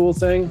 really cool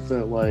thing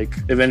that like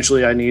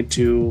eventually I need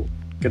to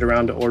get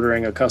around to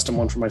ordering a custom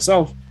one for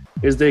myself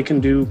is they can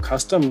do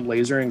custom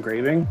laser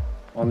engraving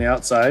on the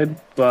outside.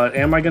 But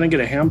am I going to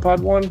get a hand pod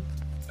one?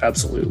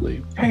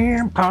 Absolutely.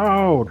 Hand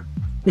pod.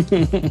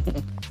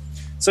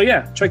 So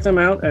yeah, check them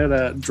out at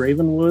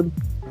Dravenwood.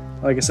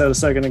 Like I said a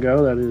second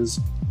ago, that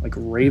is like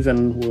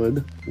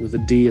Ravenwood with a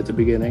D at the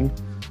beginning,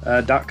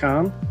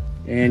 .com.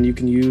 And you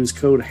can use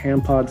code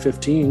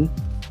HAMPOD15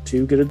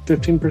 to get a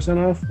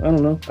 15% off. I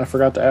don't know. I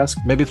forgot to ask.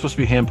 Maybe it's supposed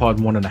to be HAMPOD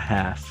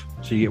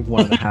 1.5, so you get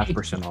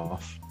 1.5%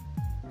 off.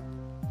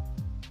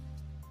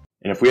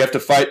 And if we have to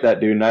fight that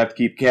dude and I have to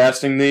keep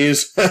casting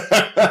these,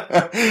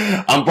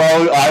 I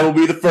will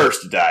be the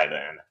first to die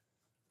then.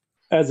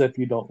 As if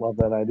you don't love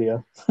that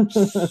idea.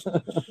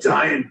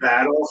 Die in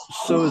battle.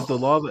 So is the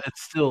lava.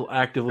 It's still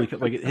actively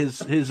like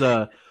his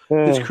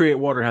create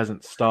water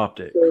hasn't stopped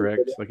it,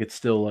 correct? Like it's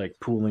still like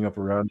pooling up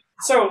around.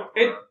 So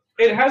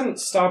it hasn't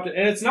stopped it,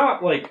 and it's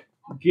not like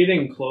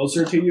getting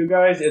closer to you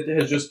guys. It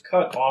has just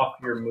cut off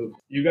your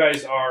movement. You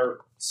guys are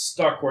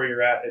stuck where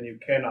you're at, and you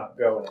cannot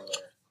go anywhere.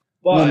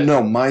 But Well,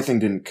 no, my thing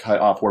didn't cut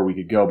off where we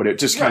could go, but it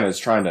just kind of is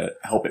trying to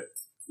help it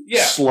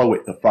slow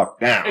it the fuck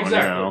down.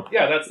 Exactly.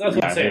 Yeah, that's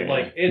what I'm saying. Yeah,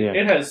 like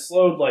it has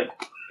slowed. Like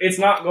it's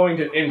not going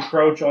to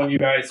encroach on you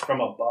guys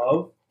from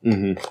above.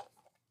 Mm-hmm.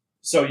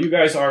 So you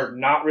guys are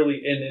not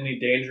really in any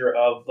danger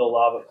of the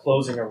lava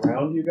closing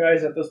around you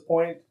guys at this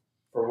point.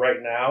 For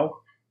right now,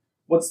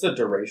 what's the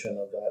duration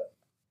of that?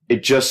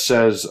 It just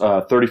says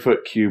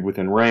 30-foot cube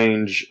within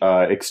range,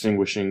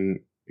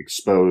 extinguishing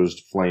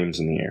exposed flames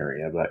in the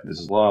area. But this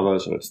is lava,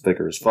 so it's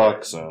thicker as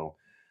fuck. So,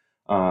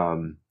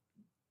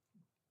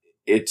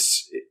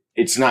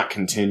 it's not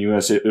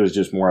continuous. It was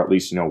just more, at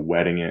least,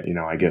 wetting it.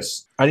 I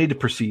guess I need to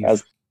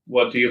perceive.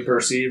 What do you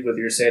perceive with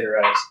your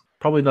satyr eyes?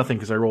 Probably nothing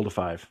because I rolled a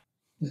 5.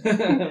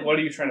 What are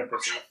you trying to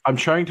perceive? I'm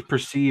trying to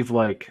perceive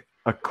like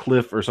a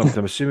cliff or something.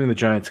 I'm assuming the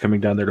giant's coming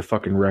down there to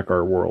fucking wreck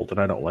our world, and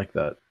I don't like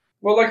that.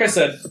 Well, like I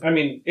said, I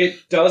mean,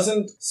 it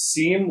doesn't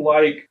seem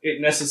like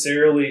it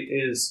necessarily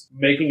is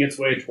making its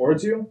way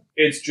towards you.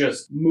 It's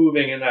just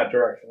moving in that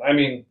direction. I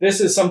mean, this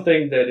is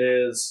something that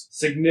is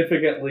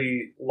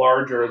significantly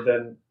larger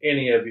than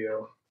any of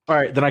you. All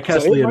right, then I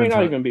cast so Liam. It might not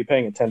hut. even be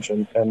paying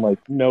attention and like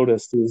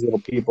notice these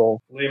little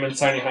people. Liam's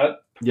tiny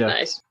hut? Yeah.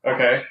 Nice.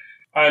 Okay.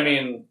 I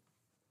mean,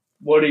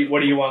 what do you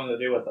want to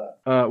do with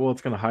that? Well,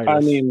 it's going to hide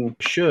us. I mean,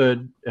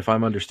 should, if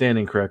I'm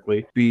understanding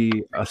correctly,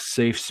 be a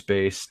safe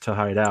space to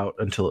hide out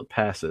until it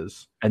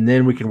passes. And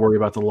then we can worry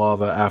about the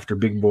lava after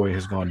Big Boy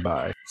has gone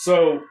by.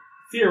 So,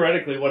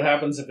 theoretically, what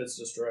happens if it's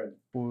destroyed?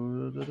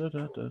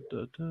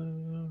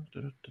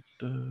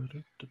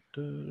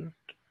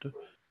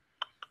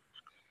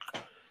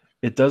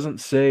 It doesn't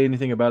say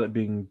anything about it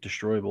being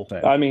destroyable.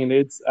 I mean,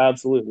 it's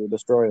absolutely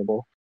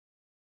destroyable.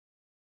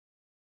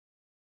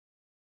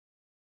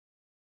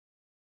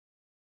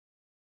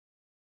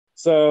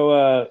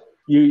 So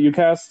you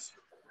cast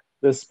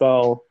this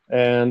spell,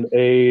 and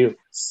a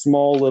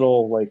small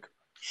little like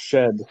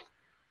shed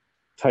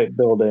type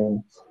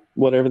building,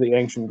 whatever the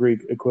ancient Greek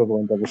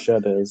equivalent of a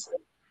shed is,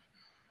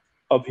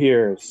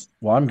 appears.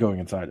 Well, I'm going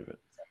inside of it.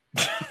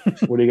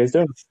 What are you guys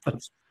doing?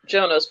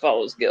 Jonas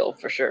follows Gil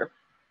for sure.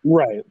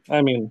 Right.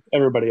 I mean,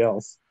 everybody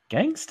else.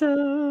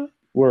 Gangsta.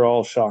 We're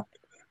all shocked.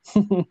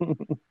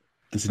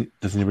 Does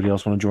anybody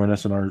else want to join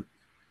us in our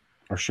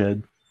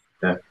shed?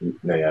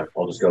 Yeah.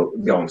 I'll just go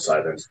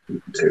inside then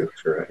too.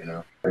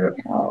 Sure,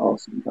 Oh,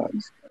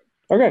 sometimes.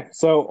 Okay,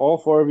 so all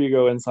 4 of you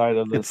go inside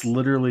of this. It's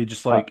literally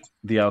just like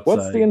the outside.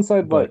 What's the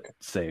inside but like?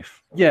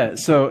 Safe. Yeah,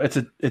 so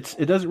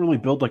it doesn't really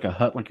build like a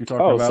hut like you're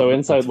talking about. So but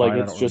inside that's like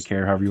fine. it's I don't just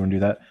really care however you want to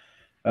do that.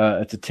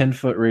 It's a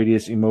 10-foot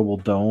radius immobile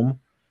dome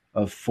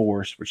of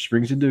force which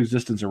springs into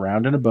existence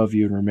around and above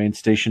you and remains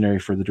stationary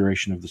for the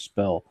duration of the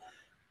spell.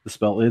 The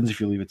spell ends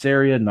if you leave its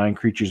area. 9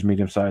 creatures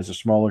medium-sized or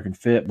smaller can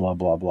fit. Blah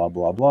blah blah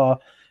blah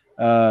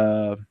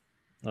blah.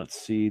 Let's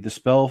see. The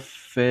spell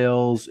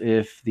fails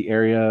if the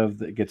area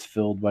that gets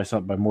filled by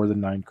more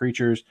than 9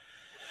 creatures.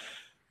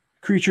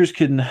 Creatures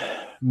can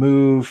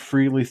move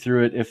freely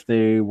through it if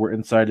they were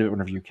inside of it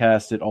whenever you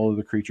cast it. All of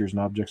the creatures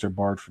and objects are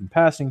barred from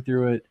passing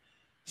through it.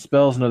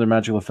 Spells and other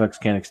magical effects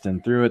can't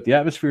extend through it. The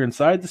atmosphere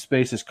inside the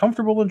space is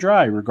comfortable and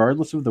dry,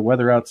 regardless of the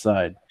weather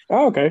outside.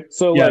 Oh, okay.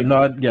 So yeah, like,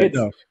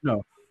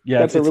 no.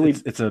 Yeah, that's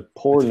it's a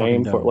poor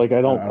name for it. Like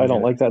I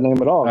don't like that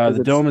name at all.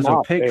 The dome is not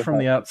opaque from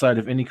the outside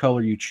of any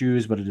color you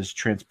choose, but it is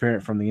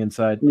transparent from the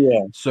inside.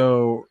 Yeah.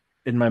 So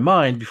in my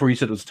mind, before you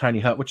said it was a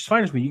tiny hut, which is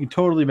fine with me, you can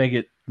totally make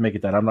it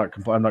that. I'm not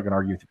going to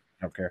argue with you.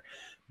 I don't care.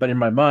 But in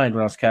my mind,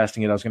 when I was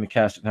casting it, I was going to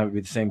cast it and have it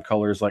be the same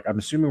colors. Like I'm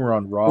assuming we're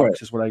on rocks,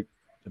 Right. is what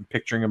I'm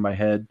picturing in my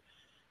head.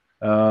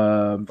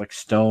 Like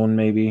stone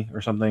maybe or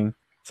something.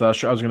 So I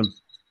was going to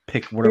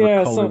pick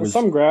whatever color was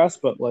some grass,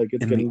 but like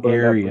it's in getting the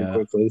burned up pretty area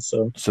quickly.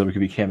 So it could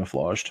be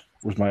camouflaged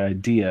was my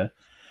idea.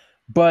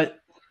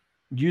 But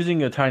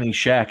using a tiny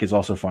shack is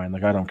also fine.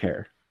 Like I don't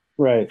care.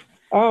 right.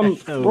 Oh,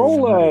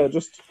 Roll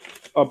just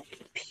a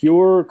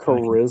pure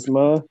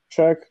charisma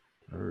check.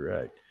 All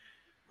right.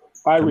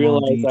 I Come on,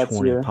 realize that's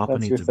D20. your Papa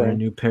that's needs your a brand thing.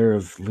 new pair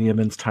of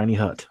Liamon's tiny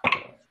hut.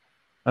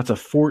 That's a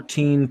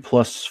 14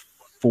 plus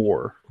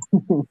 4.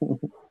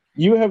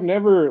 You have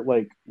never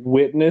like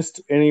witnessed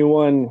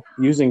anyone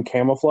using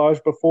camouflage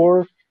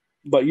before,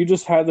 but you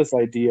just had this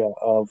idea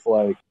of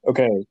like,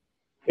 okay,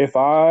 if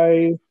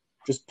I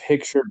just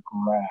picture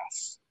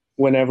grass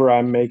whenever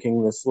I'm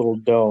making this little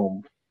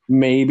dome,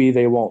 maybe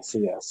they won't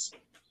see us.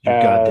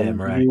 You're goddamn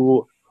right.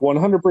 You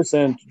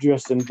 100%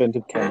 just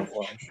invented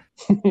camouflage.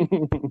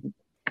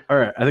 All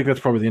right, I think that's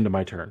probably the end of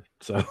my turn.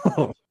 So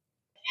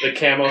The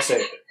camo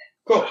saved it.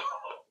 Cool.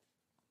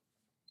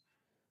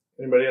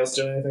 Anybody else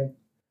doing anything?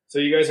 So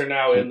you guys are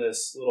now in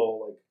this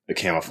little like The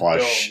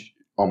camouflage dome.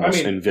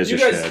 almost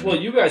envisaged you guys, head. well,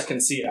 you guys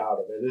can see out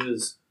of it. It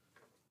is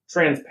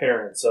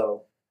transparent,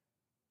 so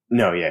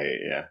No,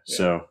 yeah.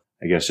 So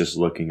I guess just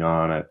looking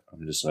on it,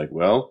 I'm just like,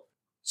 well,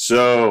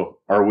 so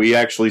are we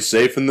actually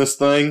safe in this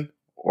thing,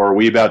 or are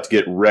we about to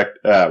get wrecked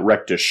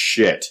to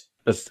shit?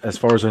 as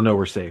far as I know,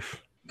 we're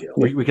safe.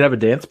 We can have a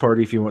dance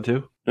party if you want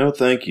to. No,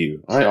 thank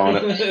you.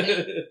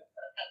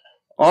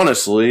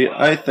 Honestly,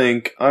 I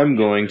think I'm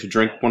going to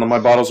drink one of my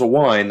bottles of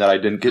wine that I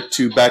didn't get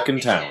to back in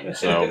town.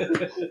 So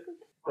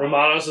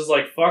Romanos is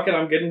like, fuck it,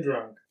 I'm getting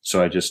drunk.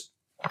 I just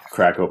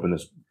crack open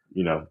this,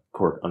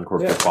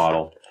 uncork this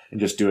bottle and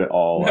just do it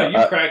all. No,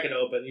 you crack it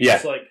open. You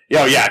just like,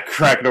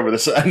 crack it over the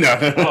side. No,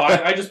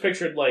 I just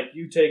pictured like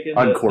you taking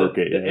Uncork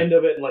the it, end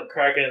of it and like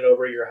cracking it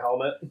over your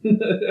helmet.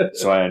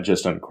 So I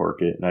just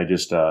uncork it and I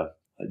just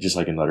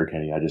like in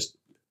Letterkenny, I just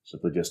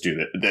simply just do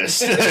this,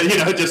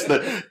 just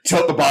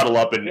tilt the bottle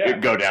up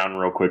and go down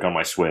real quick on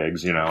my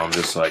swigs. I'm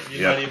just like,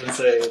 you might even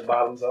say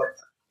bottoms up.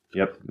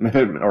 Yep.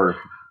 Or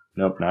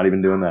nope, not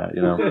even doing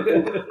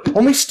that.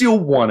 Only steal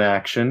one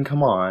action.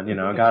 Come on,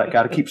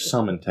 got to keep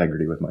some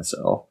integrity with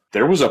myself.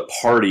 There was a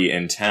party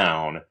in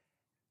town,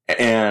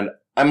 and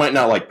I might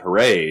not like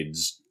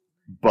parades,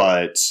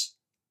 but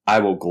I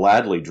will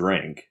gladly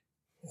drink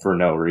for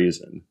no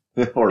reason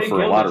or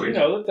for a lot of reasons. Did you reasons.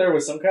 know that there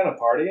was some kind of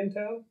party in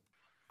town?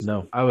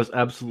 No, I was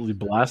absolutely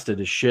blasted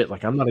as shit.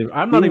 Like I'm not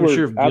even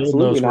sure if Gil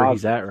knows where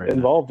he's at right now.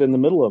 Involved in the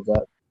middle of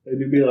that. They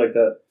do be like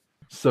that.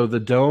 So the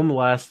dome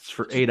lasts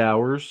for 8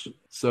 hours.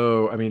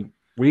 So I mean,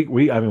 we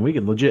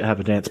can legit have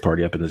a dance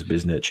party up in this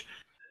biznitch.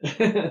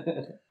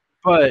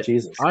 But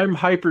Jesus. I'm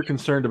hyper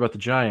concerned about the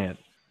giant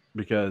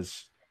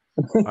because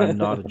I'm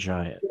not a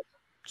giant.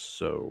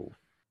 So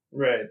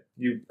Right.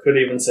 You could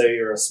even say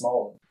you're a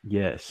small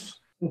yes.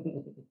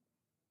 one.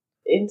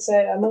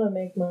 Inside, I'm gonna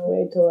make my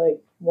way to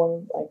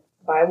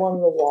by one of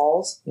the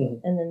walls,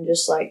 Mhm. and then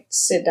just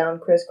sit down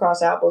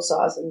crisscross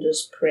applesauce and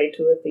just pray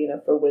to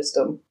Athena for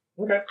wisdom.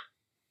 Okay.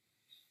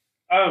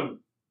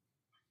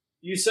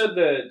 You said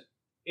that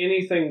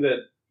anything that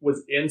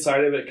was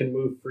inside of it can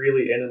move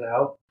freely in and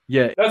out.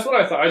 Yeah. That's what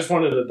I thought. I just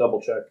wanted to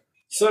double check.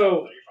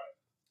 So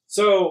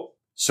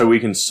we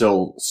can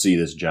still see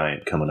this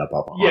giant coming up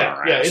on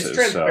our it's asses,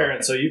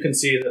 transparent, so you can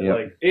see that.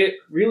 Yep. It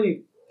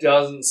really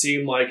doesn't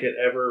seem like it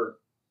ever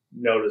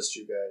noticed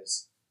you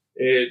guys.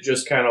 It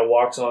just kind of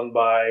walks on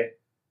by.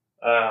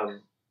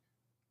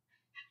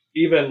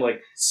 Even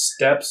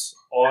steps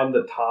on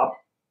the top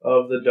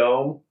of the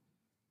dome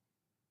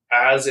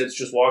as it's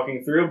just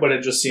walking through, but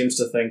it just seems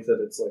to think that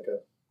it's like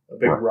a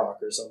big rock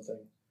or something,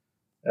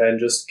 and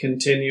just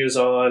continues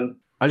on.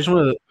 I just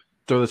want to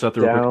throw this out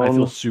there real quick. I feel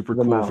Down super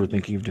the cool mountain. for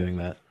thinking of doing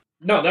that.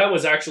 No, that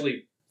was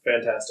actually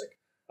fantastic.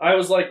 I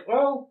was like,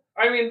 well,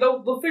 I mean,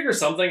 they'll figure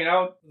something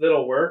out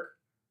that'll work,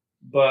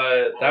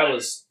 but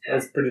that's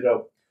pretty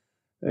dope.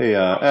 Hey,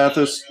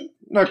 Athos,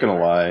 not gonna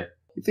lie.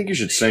 You think you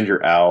should send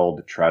your owl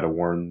to try to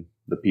warn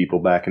the people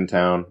back in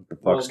town? What the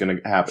fuck's gonna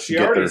happen? She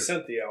already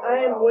sent the owl. I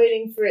am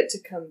waiting for it to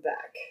come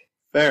back.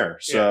 Fair.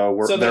 So,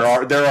 Yeah. So they're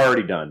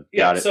already done. Yeah,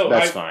 Got it. so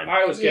That's fine.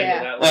 I was getting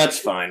to that. That's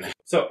fine.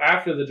 So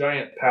after the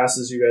giant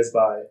passes you guys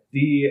by,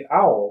 the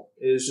owl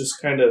is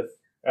just kind of,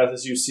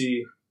 as you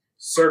see,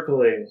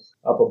 circling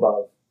up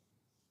above,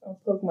 I'll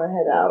poke my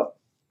head out.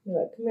 Be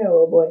like, come here,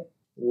 little boy.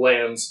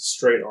 lands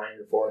straight on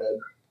your forehead.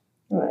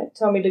 Alright,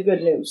 tell me the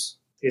good news.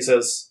 He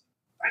says,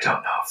 I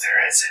don't know if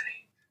there is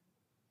any.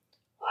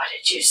 What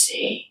did you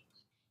see?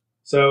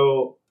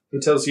 So he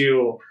tells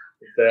you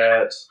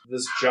that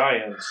this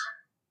giant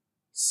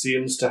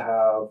seems to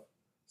have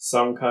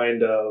some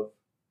kind of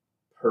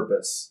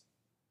purpose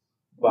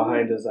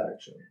behind his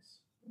actions.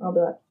 I'll be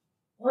like,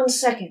 1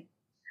 second.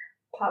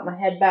 Pop my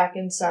head back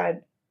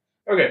inside.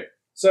 Okay,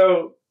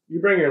 so you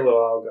bring your little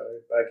owl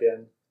guy back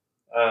in.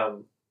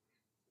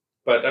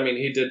 But, I mean,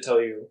 he did tell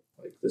you,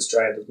 like, this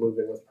giant is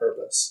moving with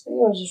purpose. I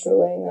think I was just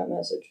relaying that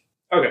message.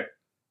 Okay.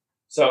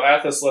 So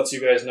Athos lets you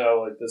guys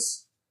know, like,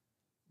 this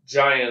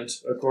giant,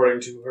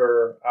 according to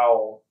her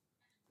owl,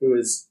 who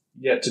is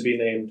yet to be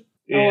named,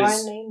 is... Oh,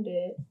 I named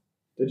it.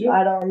 Did you?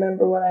 I don't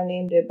remember what I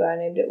named it, but I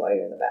named it while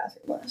you were in the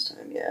bathroom last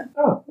time, yeah.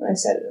 Oh. And I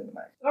said it in the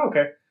mic.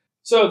 Okay.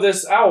 So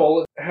this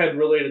owl had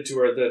related to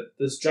her that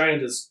this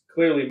giant is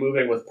clearly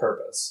moving with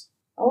purpose.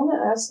 I want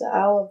to ask the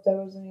owl if there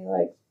was any,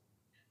 like,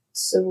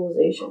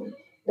 civilization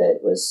that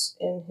was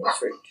in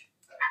his reach.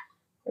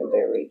 Or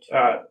their reach.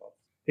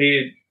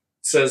 He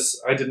says,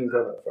 I didn't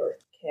go that far.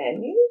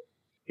 Can you?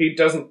 He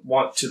doesn't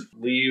want to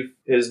leave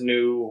his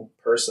new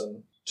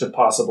person to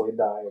possibly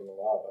die in the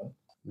lava.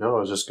 No, I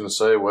was just going to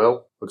say,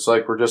 well, looks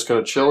like we're just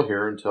going to chill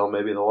here until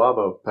maybe the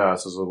lava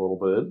passes a little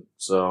bit.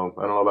 So,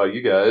 I don't know about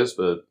you guys,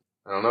 but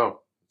I don't know.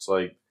 It's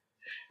like,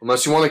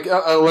 unless you want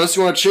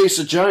to chase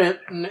a giant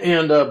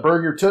and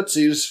burn your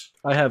tootsies.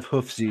 I have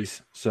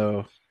hoofsies,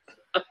 so...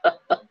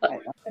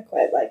 I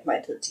quite like my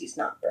tootsies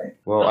not burnt.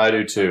 Well, I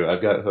do too.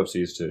 I've got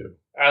hoofsies too.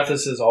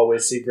 Athos has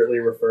always secretly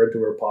referred to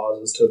her paws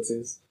as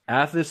tootsies.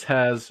 Athos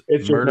has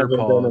It's just murder never been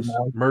paws,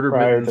 announced murder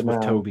prior mittens to with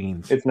now. toe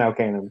beans. It's now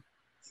canon.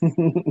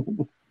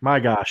 My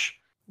gosh.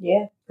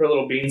 Yeah. Her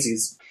little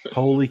beansies.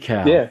 Holy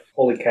cow. Yeah.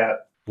 Holy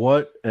cat.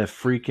 What a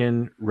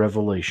freaking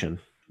revelation.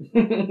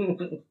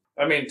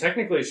 I mean,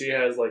 technically she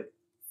has, like,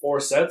 4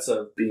 sets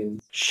of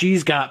beans.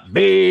 She's got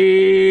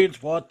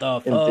beans. What the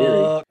In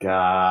theory. fuck?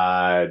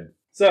 God.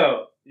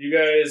 So, you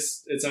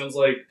guys, it sounds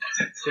like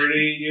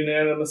pretty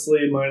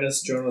unanimously,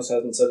 minus Jonas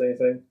hasn't said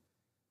anything,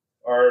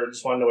 or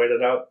just wanted to wait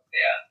it out?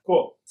 Yeah.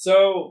 Cool.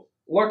 So,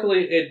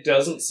 luckily, it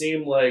doesn't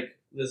seem like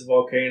this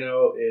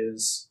volcano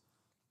is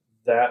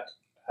that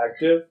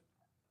active.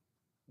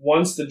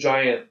 Once the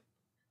giant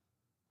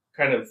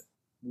kind of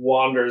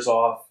wanders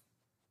off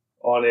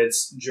on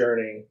its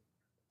journey,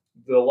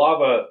 the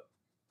lava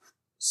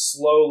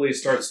slowly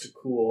starts to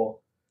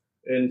cool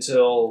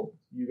until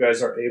you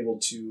guys are able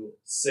to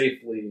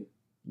safely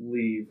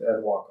leave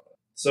and walk on it.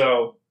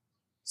 So,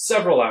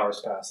 several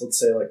hours pass. Let's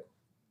say like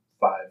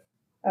 5.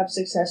 I've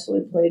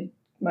successfully played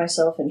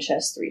myself in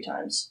chess 3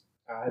 times.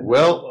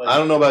 Well, I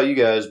don't know about you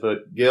guys,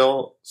 but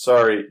Gil,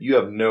 sorry, you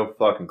have no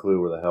fucking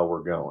clue where the hell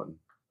we're going.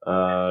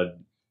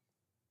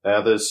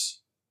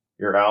 Athos,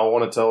 your owl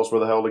want to tell us where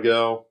the hell to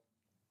go?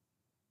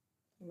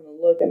 I'm going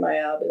to look at my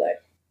owl and be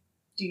like,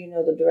 do you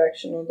know the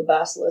direction of the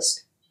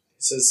basilisk?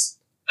 He says,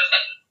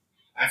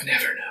 I've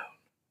never known.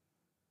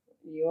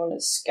 You want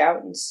to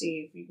scout and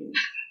see if you can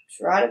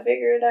try to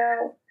figure it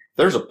out?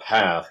 There's a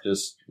path,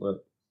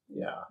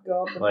 yeah.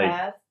 Go up the Like-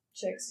 path,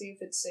 check, see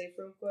if it's safe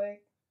real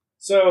quick.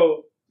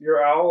 So,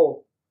 your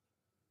owl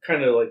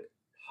kind of like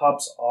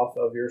hops off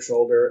of your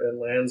shoulder and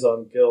lands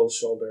on Gil's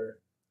shoulder.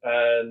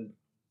 And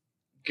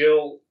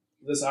Gil,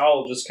 this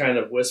owl just kind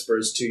of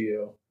whispers to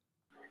you.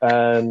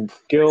 And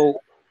Gil,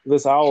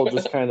 this owl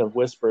just kind of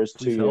whispers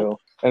to you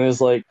and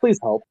is like, please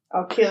help.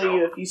 I'll kill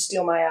you if you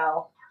steal my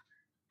owl.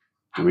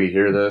 Do we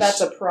hear this? That's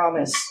a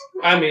promise.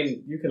 I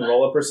mean, you can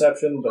roll a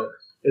perception, but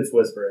it's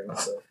whispering,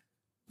 so.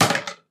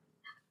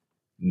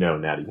 No,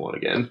 natty one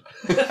again.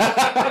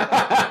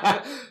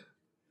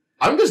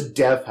 I'm just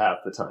deaf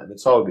half the time.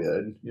 It's all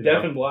good. you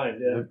Deaf know? and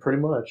blind, yeah.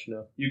 Pretty much, you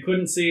know. You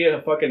couldn't see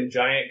a fucking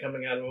giant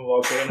coming out of a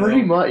volcano.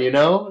 Pretty much, you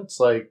know? It's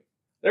like...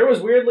 There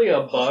was weirdly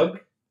a bug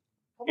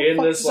in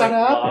fuck this does like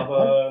that happen?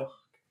 lava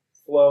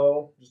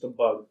flow. Just a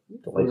bug.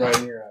 Right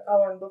in your eye.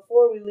 Oh, and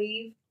before we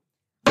leave,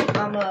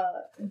 I'm going to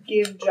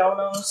give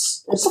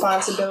Jonas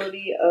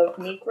responsibility of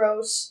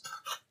Mikros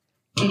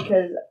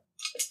because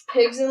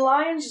pigs and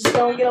lions just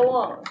don't get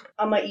along.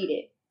 I'm going to eat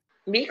it.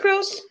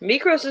 Mikros?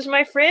 Mikros is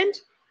my friend?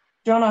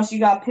 Jonas, you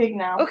got pig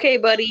now. Okay,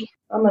 buddy.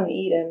 I'm going to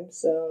eat him,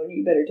 so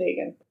you better take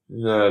him.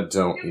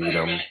 Don't eat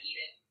them.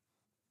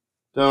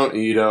 Don't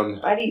eat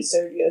them. I'd eat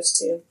Sergio's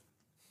too.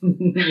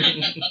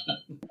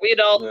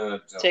 We'd all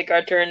take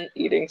our turn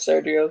eating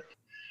Sergio.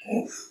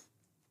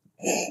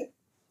 That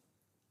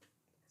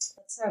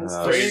sounds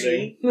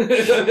Crazy.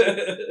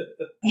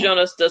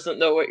 Jonas doesn't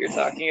know what you're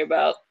talking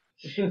about.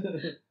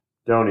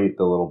 Don't eat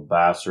the little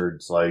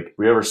bastards. Like, if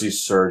we ever see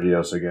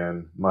Sergios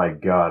again, my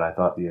God, I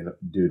thought the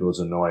dude was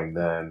annoying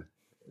then.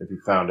 If he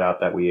found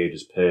out that we ate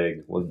his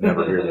pig, we'll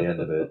never hear the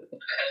end of it.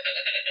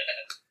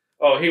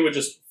 Oh, he would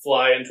just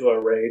fly into a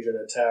rage and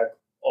attack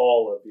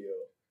all of you.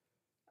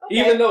 Okay.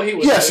 Even though he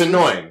was... Yes,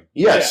 annoying.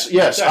 Yes,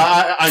 yeah, yes.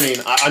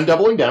 exactly. I'm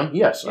doubling down.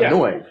 Yes, Yeah.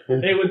 annoying.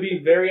 It would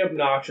be very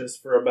obnoxious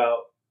for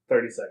about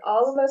 30 seconds.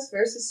 All of us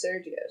versus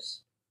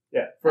Sergios.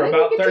 Yeah, for I think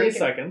about we could 30 take it.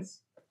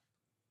 seconds.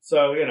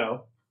 So,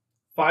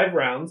 5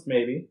 rounds,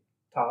 maybe,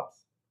 tops.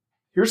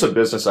 Here's a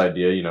business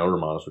idea,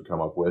 Romanos would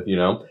come up with,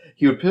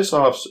 He would piss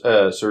off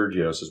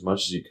Sergios as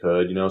much as he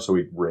could, so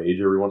he'd rage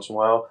every once in a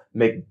while,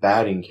 make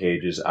batting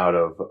cages out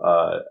of,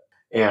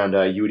 and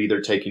you would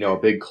either take, a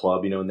big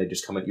club, and they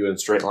just come at you in a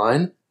straight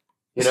line,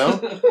 it's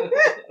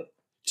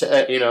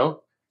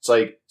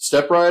like,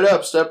 step right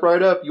up,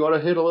 you want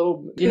to hit a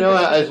little,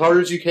 as hard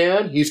as you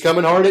can, he's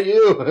coming hard at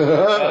you.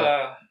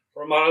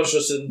 Romanos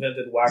just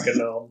invented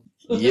Whack-A-Gnome.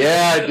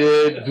 Yeah, I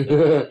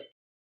did.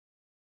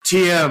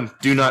 TM,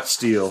 do not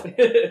steal.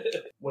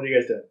 What do you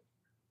guys do?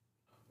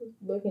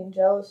 Looking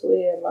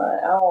jealously at my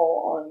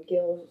owl on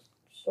Gil's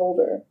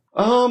shoulder.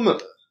 How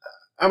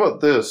about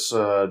this?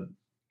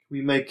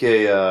 We make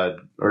I'm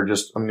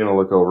gonna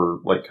look over,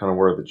 kind of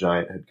where the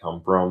giant had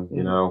come from,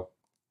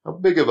 How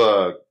big of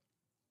a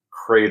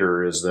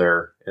crater is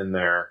there in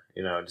there?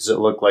 Does it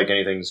look like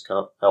anything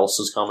else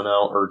is coming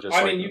out, or just?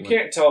 You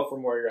can't tell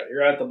from where you're at.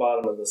 You're at the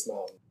bottom of this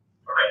mountain.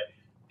 Okay.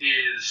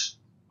 Is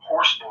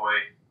Horseboy,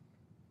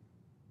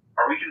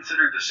 are we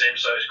considered the same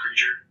size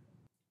creature?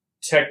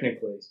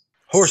 Technically.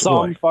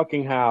 Some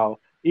fucking how.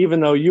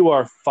 Even though you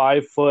are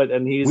 5 foot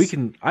and he's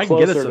I can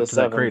get us closer up to that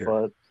 7 crater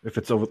foot.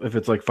 if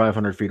it's like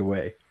 500 feet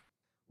away.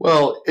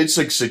 Well, it's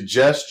a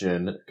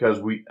suggestion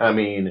because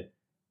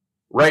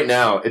right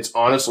now it's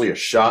honestly a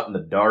shot in the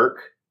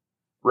dark.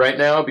 Right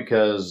now,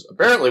 because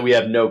apparently we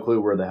have no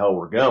clue where the hell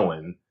we're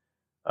going.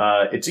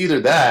 It's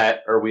either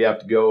that or we have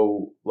to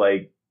go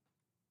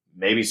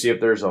maybe see if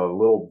there's a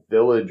little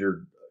village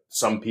or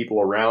some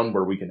people around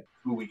who we can.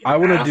 I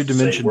want to do say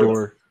Dimension where the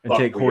Door and fuck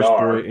take we are.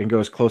 Horseboy and go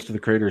as close to the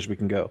crater as we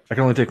can go. I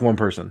can only take one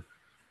person.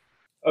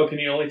 Oh, can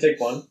you only take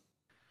one?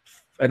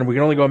 And we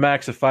can only go a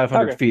max of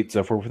 500 Okay. feet.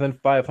 So if we're within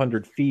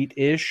 500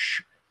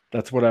 feet-ish,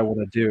 that's what I want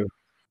to do.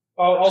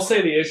 I'll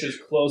say the issue is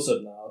close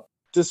enough.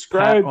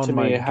 Describe Pat to on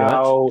my me gut,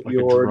 how like a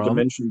your drum.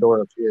 dimension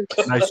door appears.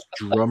 Nice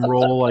drum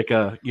roll, like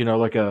a.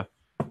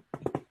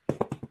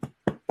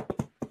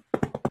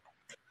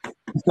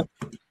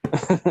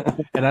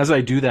 And as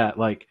I do that,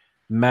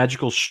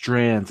 magical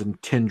strands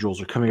and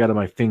tendrils are coming out of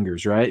my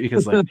fingers, right?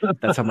 Because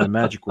that's how my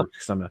magic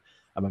works. 'Cause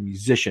I'm a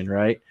musician,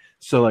 right?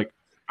 So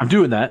I'm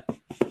doing that,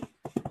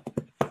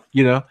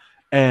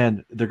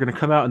 and they're gonna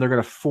come out and they're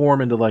gonna form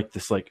into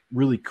this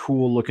really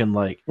cool looking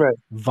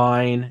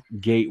vine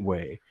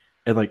gateway,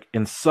 and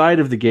inside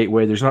of the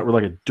gateway there's not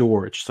really a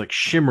door. It's just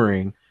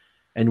shimmering,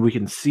 and we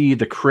can see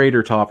the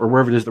crater top or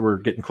wherever it is that we're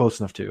getting close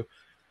enough to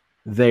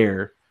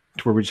there,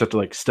 to where we just have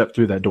to step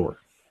through that door.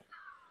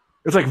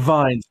 It's like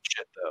vines and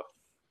shit though,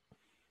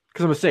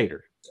 because I'm a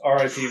satyr.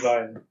 R.I.P.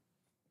 Vine.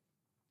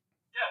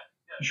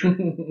 Yeah, sure.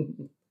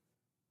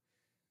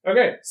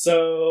 Okay,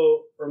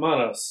 so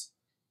Romanos.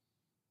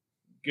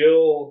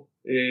 Gil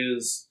he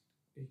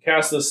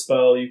casts this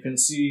spell. You can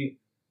see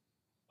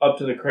up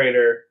to the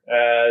crater,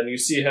 and you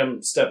see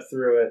him step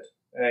through it,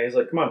 and he's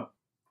like, come on.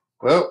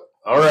 Well,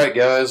 all right,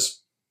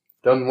 guys.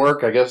 Doesn't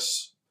work, I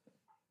guess.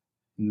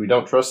 We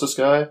don't trust this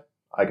guy.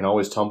 I can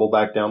always tumble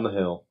back down the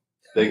hill.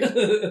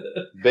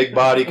 Big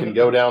body can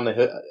go down the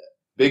hill.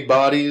 Big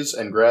bodies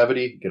and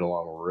gravity get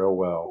along real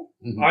well.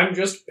 I'm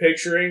just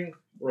picturing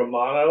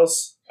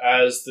Romanos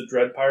as the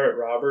Dread Pirate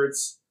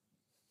Roberts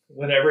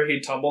whenever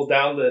he tumbles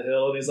down the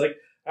hill, and he's like,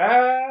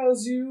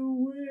 as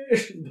you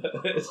wish.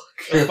 But it's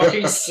a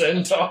fucking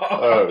centaur.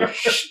 Oh,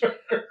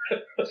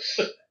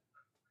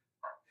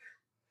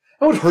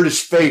 I would hurt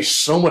his face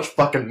so much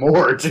fucking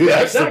more, too.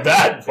 That's the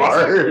bad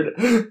part.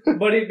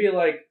 But he'd be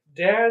like,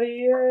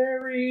 Daddy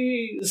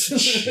Aries.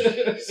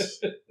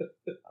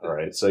 All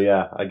right, so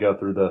yeah, I go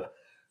through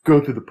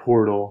the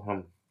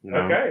portal.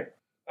 Okay.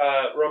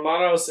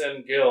 Romanos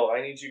and Gil,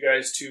 I need you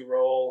guys to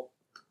roll.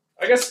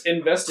 I guess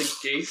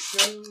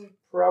investigation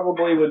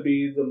probably would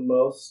be the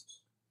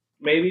most.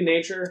 Maybe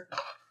nature.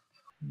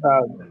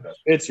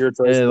 It's your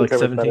choice. Like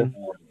Whichever's 17.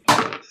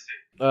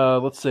 better.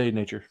 Let's say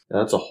nature.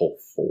 That's a whole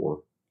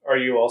 4. Are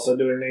you also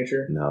doing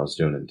nature? No, I was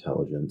doing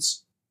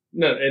intelligence.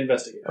 No,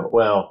 investigation.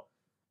 Well,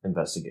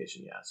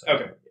 investigation, yeah. So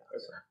Okay.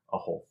 A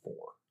whole 4.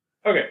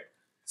 Okay.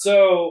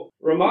 So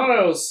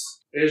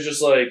Romanos is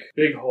just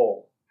big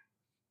hole.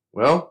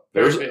 Well,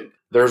 Very big.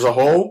 there's a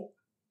hole.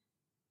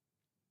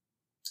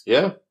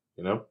 Yeah,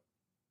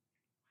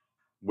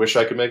 Wish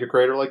I could make a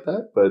crater like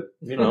that, but,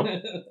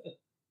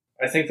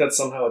 I think that's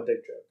somehow a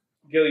dick joke.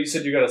 Gil, you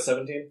said you got a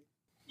 17?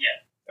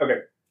 Yeah.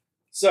 Okay.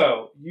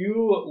 So,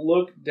 you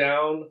look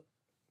down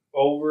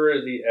over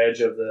the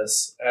edge of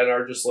this and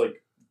are just,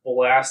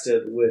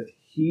 blasted with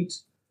heat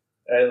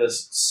and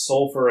this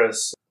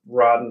sulfurous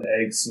rotten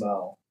egg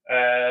smell.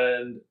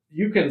 And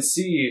you can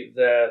see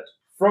that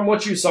from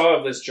what you saw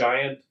of this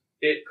giant,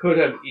 it could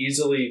have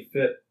easily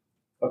fit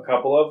a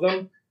couple of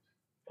them,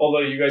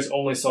 although you guys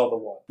only saw the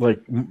one.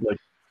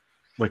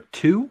 Like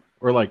two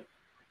or like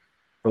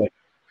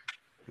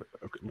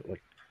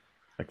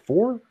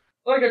four?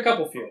 Like a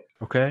couple few.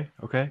 Okay.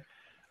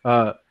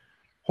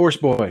 Horse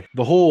boy,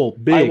 the hole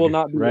big. I will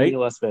not be right? any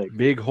less big.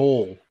 Big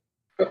hole.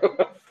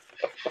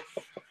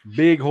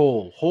 Big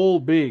hole. Hole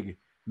big.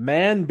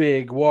 Man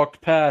big walked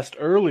past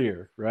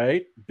earlier,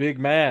 right? Big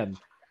man.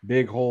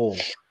 Big hole.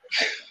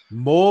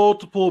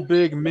 Multiple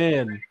big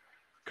men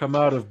come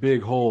out of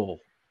big hole.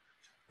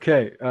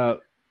 Okay.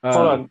 Hold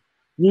on.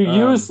 You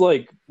used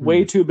like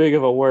way too big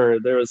of a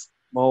word. There was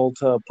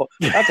multiple.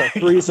 That's a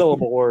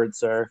 3-syllable word,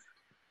 sir.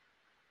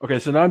 Okay,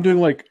 so now I'm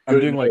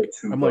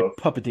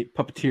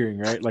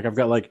puppeteering, right? Like I've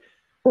got like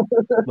a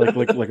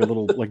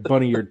little like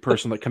bunny-eared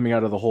person like coming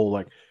out of the hole,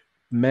 like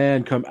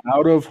man come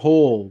out of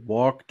hole,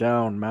 walk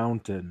down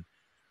mountain.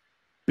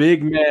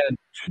 Big man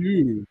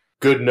 2.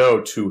 Good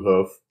no, 2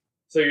 hoof.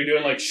 So you're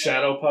doing like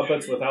shadow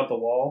puppets without the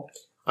wall?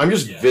 I'm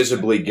just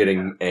visibly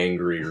getting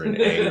angrier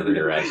and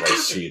angrier as I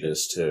see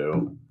this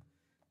too.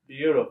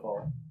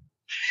 Beautiful.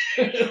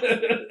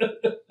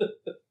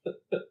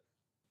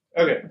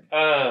 Okay.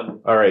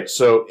 All right.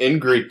 So in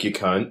Greek, you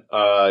cunt.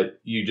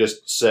 You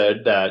just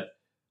said that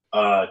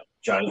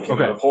giant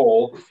came out of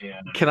hole.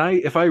 And can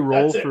I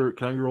roll that's it.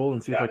 can I roll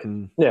and see if I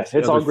can? Yeah, see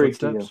it's all other Greek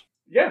to footsteps?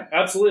 Yeah,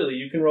 absolutely.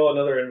 You can roll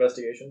another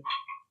investigation.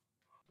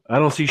 I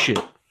don't see shit.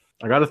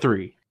 I got a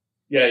 3.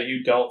 Yeah,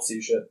 you don't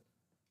see shit.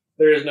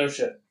 There is no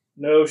shit.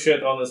 No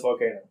shit on this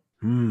volcano.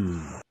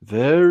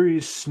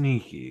 Very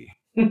sneaky.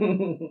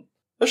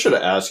 I should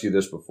have asked you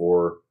this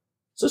before.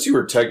 Since you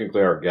were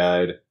technically our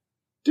guide,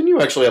 didn't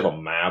you actually have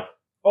a map?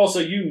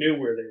 Also, you knew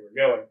where they were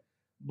going.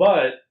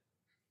 But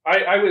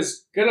I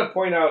was going to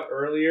point out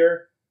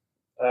earlier,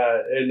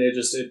 and it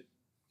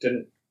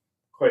didn't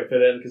quite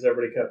fit in because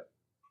everybody kept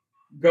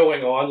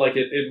going on. Like,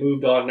 it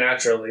moved on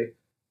naturally.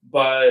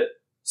 But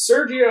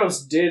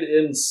Sergios did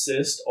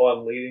insist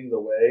on leading the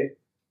way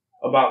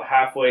about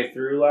halfway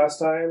through last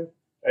time,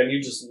 and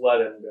you just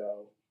let him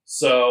go.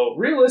 So,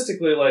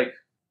 realistically, like,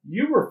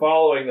 you were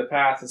following the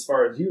path as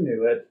far as you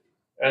knew it,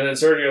 and then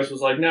Sergios was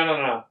like,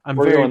 no. I'm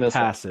very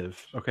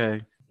passive,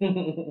 okay?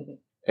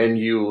 And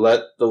you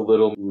let the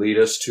little lead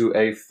us to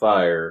a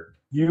fire.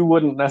 You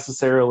wouldn't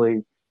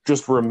necessarily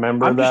just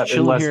remember I'm that just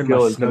chilling unless here in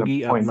Gil my is going snuggie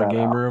to out point in my that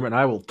game out. room, and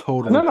I will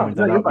totally point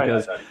that you're out fine.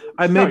 because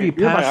I may be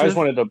you're fine. passive. I just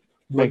wanted to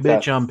but make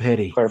bitch, that I'm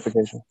petty.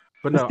 clarification.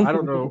 But no, I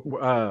don't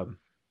know.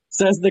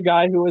 Says the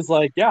guy who was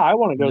like, "Yeah, I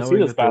want to go see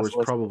Knowing this that there was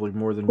basilisk." probably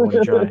more than one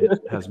giant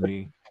has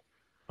me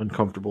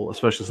uncomfortable,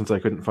 especially since I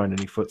couldn't find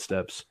any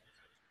footsteps.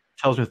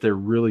 Tells me that they're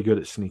really good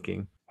at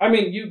sneaking. I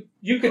mean,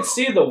 you could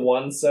see the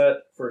one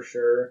set for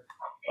sure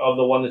of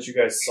the one that you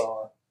guys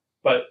saw,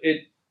 but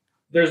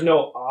there's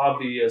no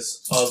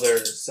obvious other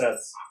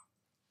sets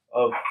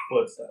of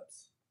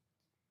footsteps.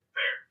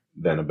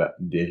 Then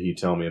did he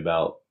tell me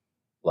about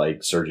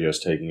like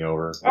Sergios taking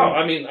over? Oh,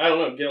 I mean, I don't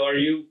know, Gil. Are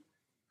you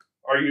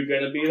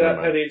gonna be that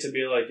petty to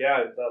be like,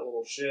 yeah, that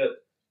little shit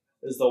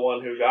is the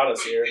one who got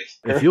us here?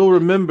 If you'll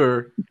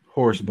remember,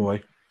 Horse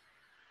Boy,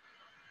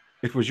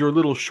 it was your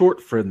little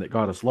short friend that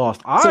got us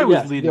lost. I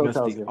was leading us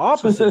the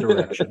opposite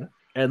direction,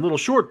 and little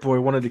short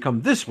boy wanted to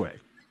come this way.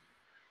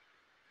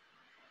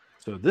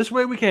 So this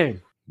way we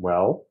came.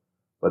 Well,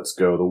 let's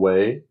go the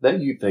way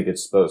that you think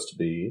it's supposed to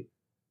be.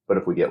 But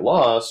if we get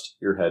lost,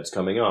 your head's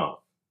coming off.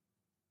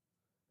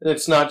 And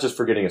it's not just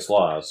for getting us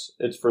lost.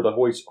 It's for the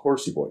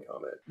horsey boy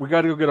comment. We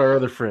got to go get our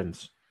other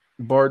friends,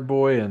 Bard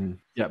Boy and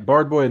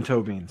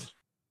Toe Beans.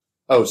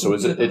 Oh, so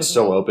it's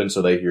still open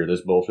so they hear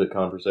this bullshit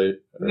conversation?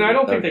 No, I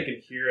don't think they can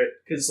hear it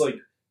because, like,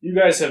 you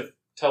guys have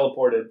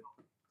teleported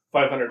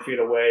 500 feet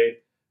away.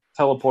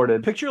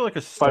 Teleported. Picture like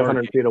a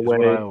 500 feet away.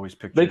 I always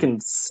picture. They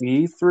can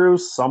see through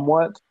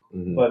somewhat,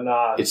 but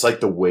not. It's like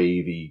the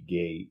wavy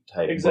gate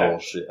type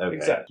bullshit. Okay.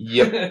 Exactly.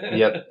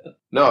 Yep.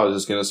 No, I was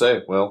just gonna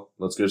say. Well,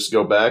 let's just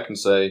go back and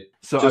say.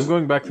 So I'm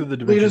going back through the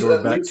dimension door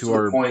back to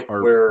our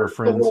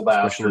friends,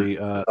 especially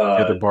the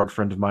other Bard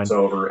friend of mine.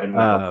 Over and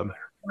all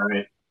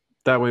right.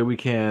 That way we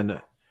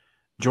can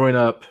join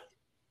up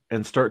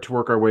and start to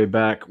work our way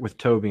back with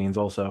Toe Beans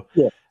also.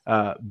 Yeah.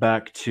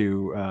 Back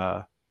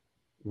to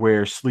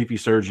where Sleepy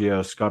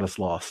Sergios got us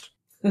lost.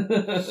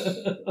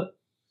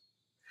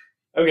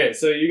 Okay,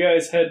 so you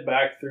guys head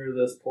back through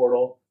this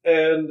portal,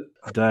 and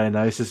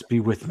Dionysus be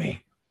with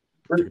me.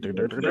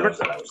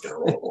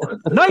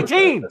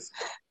 19!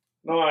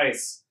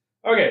 Nice.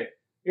 Okay,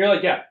 you're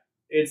like, yeah,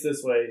 it's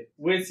this way.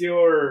 With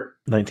your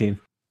 19.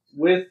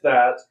 With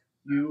that,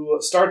 you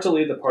start to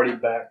lead the party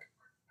back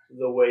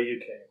the way you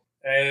came.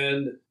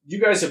 And you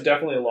guys have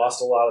definitely lost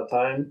a lot of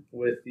time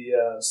with the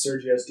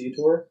Sergios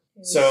detour.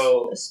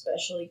 So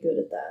especially good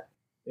at that.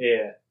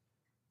 Yeah.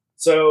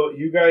 So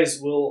you guys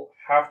will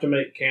have to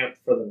make camp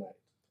for the night.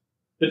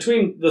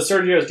 Between the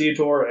Sergios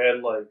detour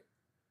and, like,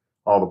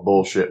 all the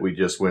bullshit we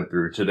just went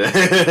through today.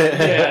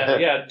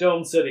 yeah,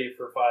 Dome City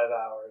for 5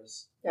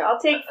 hours. Yeah, I'll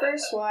take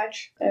first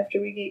watch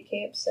after we get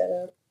camp set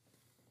up.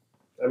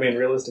 I mean,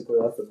 realistically,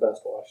 that's the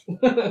best watch.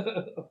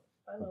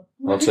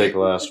 I'll take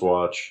last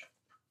watch.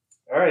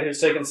 All right,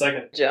 who's taking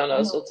second?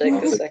 Jonas will take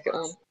the second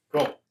one.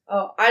 Cool.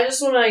 Oh, I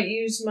just want to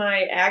use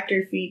my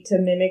actor feat to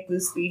mimic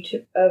the speech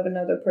of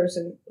another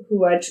person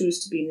who I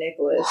choose to be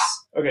Nicholas.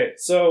 Okay,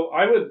 so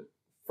I would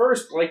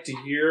first like to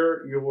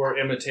hear your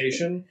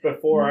imitation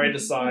before I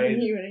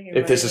decide You wanna hear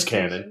If my this is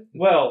imitation? canon.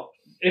 Well,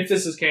 if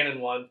this is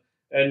canon, one,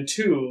 and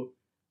two,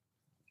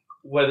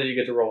 whether you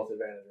get to roll with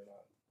advantage or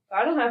not.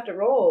 I don't have to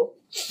roll.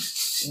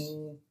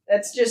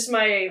 That's just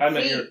my I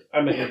meant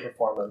feat. your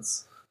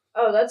performance.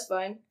 Oh, that's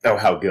fine. Oh,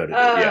 how good it is,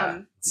 yeah.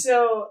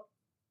 So,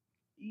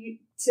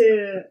 it's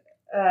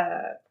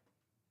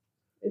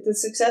a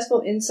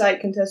successful insight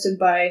contested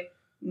by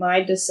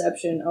my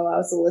deception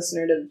allows the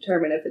listener to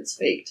determine if it's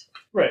faked.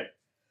 Right.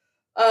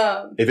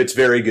 If it's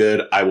very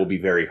good, I will be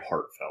very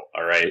heartfelt,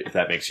 all right? If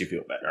that makes you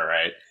feel better, all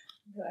right?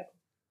 Like,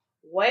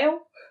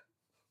 well,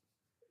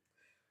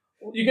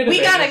 You get we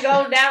advantage.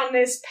 gotta go down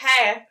this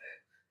path,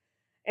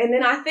 and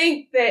then I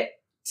think that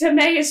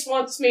Timaeus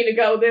wants me to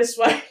go this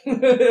way.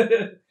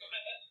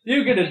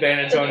 You get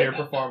advantage on your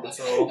performance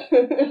roll.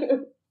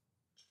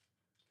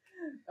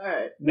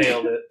 Alright.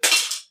 Nailed it.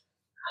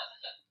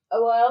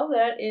 Well,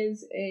 that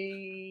is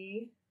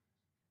a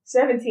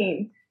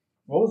 17.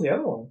 What was the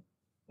other one?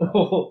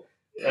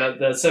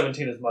 The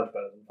 17 is much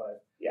better than 5.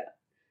 Yeah.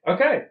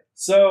 Okay,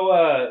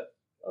 so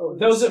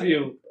those of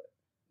you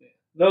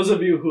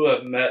who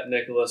have met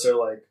Nicholas are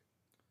like,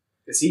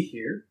 is he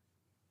here?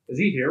 Is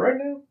he here right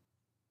now?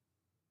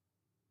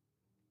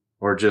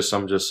 Or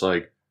I'm just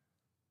like,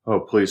 oh,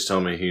 please tell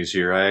me he's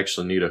here. I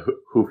actually need a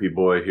hoofy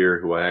boy here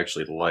who I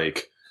actually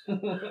like.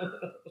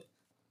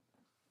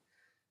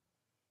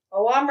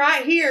 Oh, I'm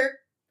right here.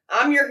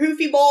 I'm your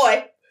hoofy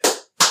boy.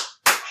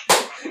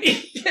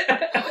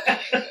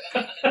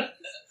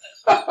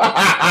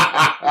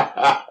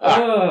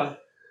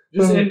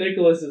 Just in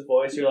Nicholas's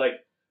voice, you're like,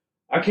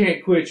 I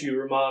can't quit you,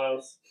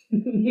 Romanos.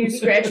 You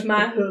scratch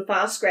my hoof,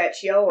 I'll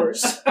scratch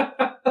yours.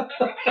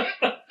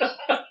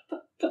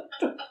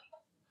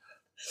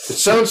 It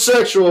sounds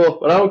sexual,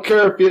 but I don't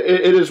care if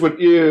it is with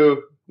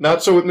you.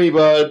 Not so with me,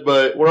 bud,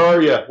 but where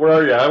are you? Where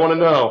are you? I want to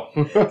know.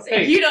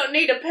 You don't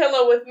need a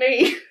pillow with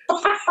me.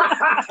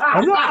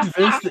 I'm not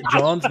convinced that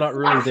John's not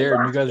really there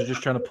and you guys are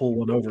just trying to pull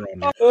one over on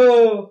me.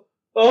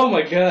 Oh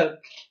my god.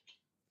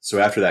 So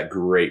after that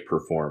great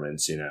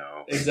performance,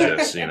 Exactly.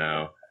 just,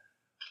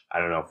 I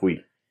don't know if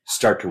we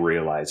start to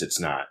realize it's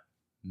not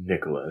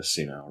Nicholas,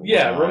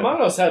 Yeah,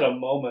 Romanos had a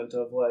moment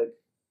of like,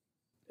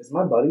 is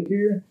my buddy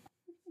here?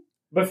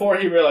 Before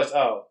he realized,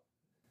 oh,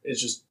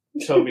 it's just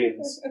Toe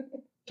Beans.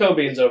 Toe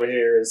Beans over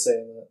here is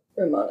saying that.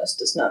 Romanos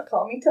does not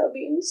call me Toe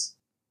Beans.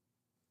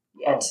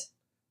 Yet. Oh,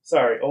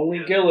 sorry,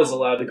 only Gil is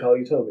allowed to call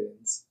you Toe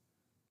Beans.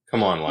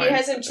 Come on, He Lion.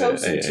 hasn't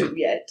chosen to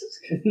yet.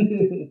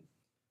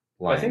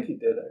 Lion. I think he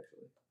did,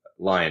 actually.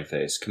 Lion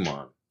face, come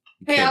on.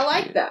 Hey, I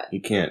like that.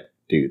 You can't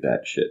do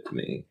that shit to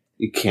me.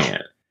 You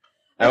can't.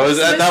 I That was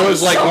miss that him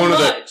was like so one of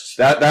much.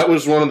 that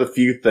was one of the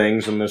few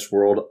things in this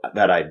world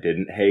that I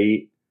didn't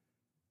hate.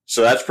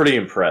 So that's pretty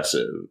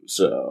impressive.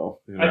 So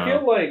I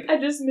feel like I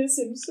just miss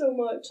him so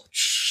much.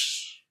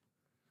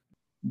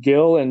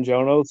 Gil and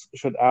Jonas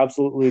should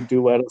absolutely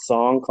duet a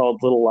song called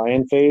Little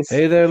Lion Face.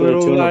 Hey there, to the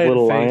little tune of lion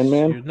Little face. Lion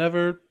Man. You're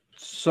never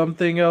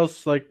something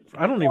else like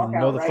I don't even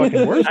know the Right.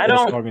 fucking words I to this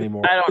don't. song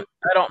anymore. I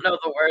don't know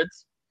the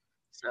words.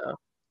 So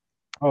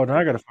Oh, now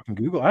I gotta fucking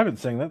Google. I haven't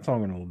sang that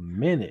song in a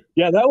minute.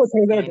 Yeah, that was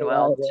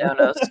meanwhile,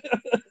 Jonas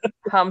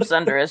hums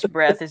under his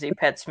breath as he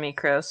pets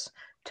Mikros.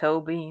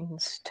 Toe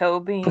beans, toe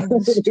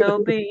beans,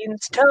 toe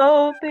beans,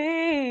 toe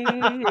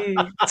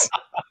beans.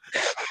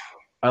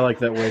 I like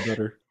that way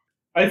better.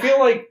 I feel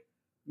like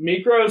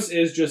Mikros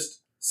is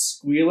just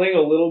squealing a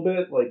little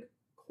bit, like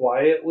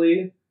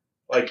quietly,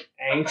 like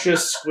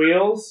anxious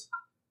squeals.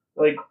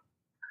 Like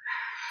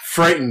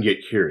frightened yet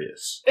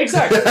curious.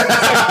 Exactly.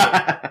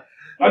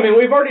 I mean,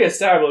 we've already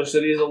established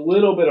that he's a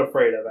little bit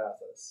afraid of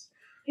Athos.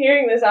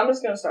 Hearing this, I'm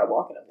just going to start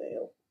walking up the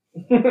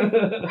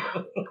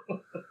hill.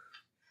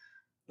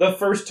 The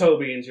first toe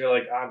beans, you're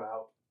like, I'm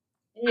out.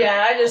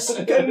 Yeah, I just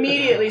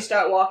immediately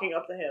start walking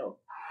up the hill.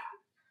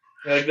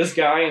 You're like, this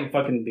guy and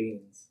fucking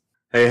beans.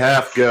 Hey,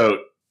 half goat.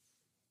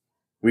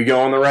 We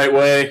going the right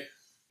way?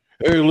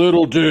 Hey,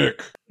 little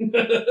dick.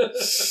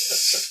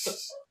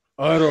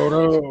 I don't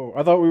know.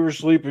 I thought we were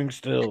sleeping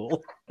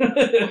still.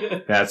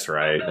 That's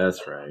right.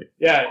 That's right.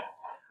 Yeah.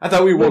 I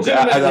thought we woke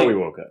up.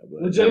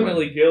 But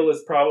Legitimately, Gil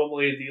is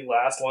probably the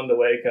last one to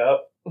wake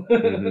up.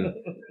 Mm-hmm.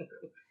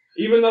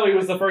 Even though he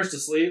was the first to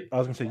sleep. I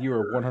was going to say, you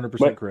were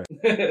 100% correct.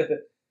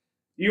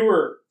 You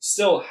were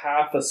still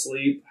half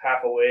asleep,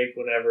 half awake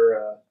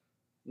whenever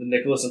the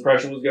Nicholas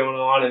impression was going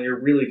on, and you're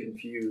really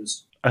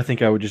confused. I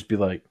think I would just be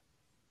like,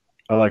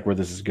 I like where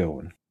this is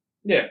going.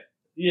 Yeah.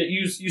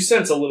 You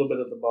sense a little bit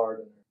of the bard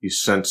in You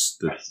sense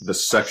the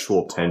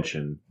sexual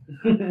tension.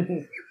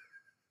 there.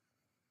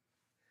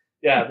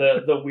 Yeah,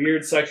 the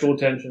weird sexual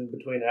tension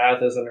between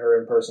Athos and her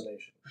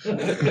impersonation.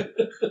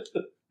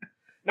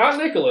 Not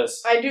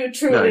Nicholas. I do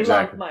truly No,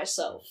 exactly. love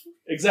myself.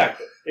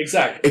 Exactly.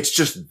 It's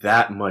just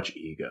that much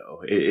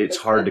ego. It's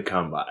hard to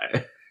come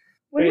by.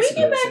 When we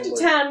Basically get the back same to word.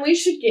 town, we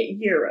should get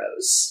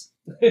gyros.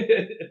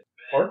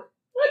 Pork?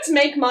 Let's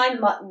make mine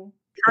mutton.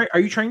 Are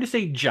you trying to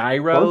say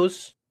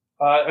gyros?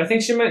 I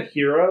think she meant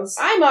heroes.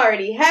 I'm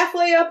already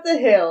halfway up the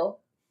hill.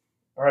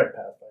 All right,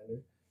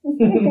 Pathfinder.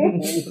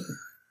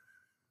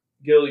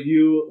 Gil,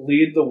 you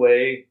lead the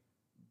way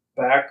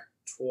back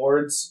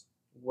towards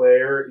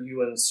where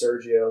you and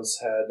Sergio's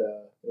had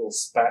a little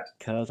spat.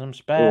 Cause I'm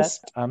spat.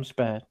 I'm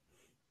spat.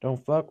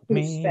 Don't fuck with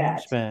me. I'm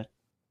spat? spat.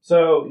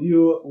 So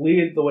you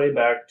lead the way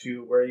back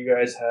to where you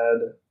guys had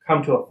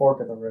come to a fork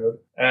in the road,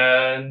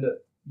 and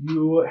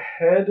you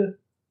head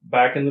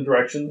back in the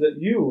direction that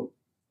you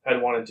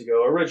had wanted to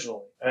go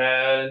originally.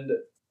 And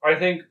I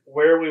think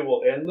where we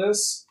will end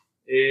this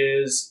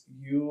is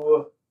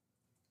you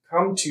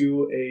come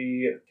to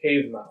a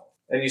cave mouth,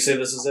 and you say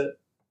this is it.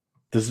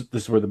 This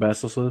is where the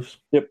basilisk lives?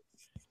 Yep.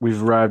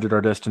 We've arrived at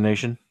our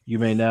destination. You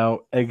may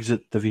now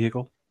exit the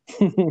vehicle.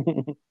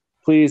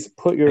 Please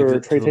put your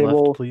Exit to tray the left,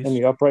 table please. in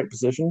the upright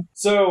position.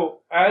 So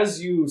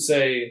as you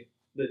say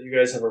that you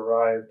guys have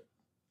arrived,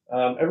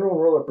 everyone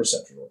roll a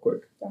perception real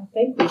quick. I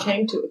think we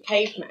came to a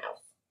cave mouth.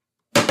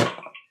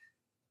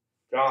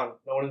 John,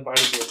 no one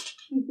invited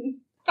you.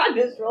 I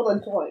just rolled a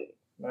 20.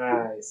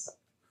 Nice.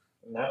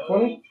 And that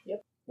 20?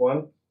 Yep.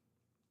 1,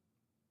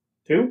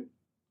 2,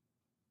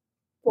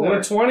 4. and then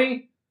a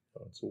 20.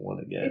 Oh, it's a 1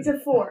 again. It's a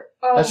 4.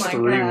 Oh That's my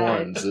 3 god.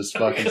 ones this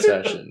fucking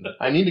session.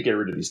 I need to get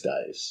rid of these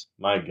dice.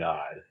 My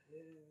God.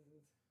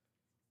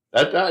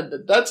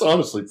 That's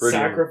honestly pretty.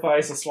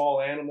 Sacrifice a small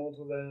animal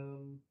to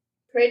them.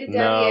 Pray to Daddy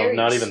No, Aries.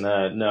 not even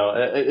that. No,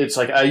 it's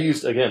like I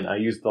used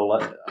the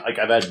like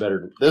I've had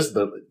better. This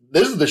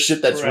is the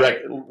shit that's Right.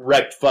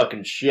 wrecked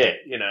fucking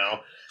shit. You know,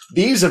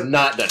 these have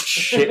not done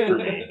shit for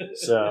me.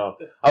 So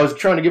I was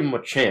trying to give them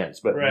a chance,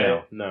 but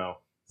Right. no.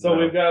 So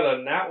no. we've got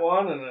a nat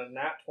 1 and a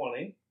nat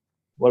 20.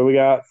 What do we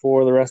got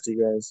for the rest of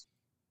you guys?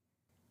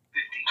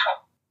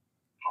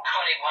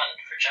 21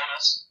 for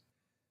Jonas.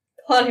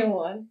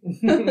 21.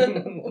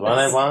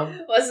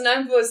 21? What's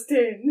 9 plus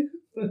 10?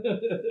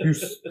 You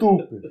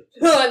stupid.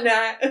 Oh,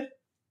 not.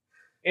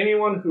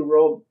 Anyone who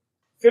rolled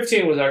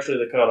 15 was actually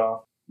the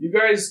cutoff. You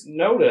guys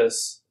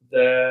notice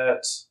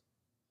that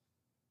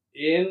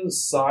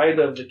inside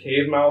of the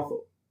cave mouth,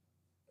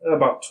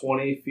 about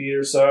 20 feet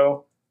or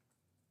so,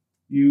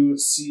 you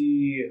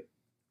see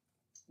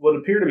what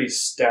appear to be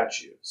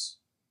statues.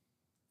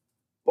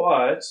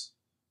 But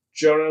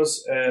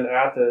Jonas and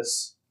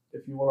Athos,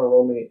 if you want to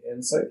roll me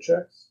insight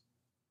checks.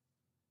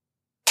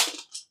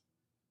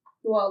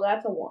 Well,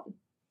 that's a 1.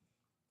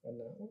 And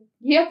that one.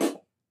 Yep.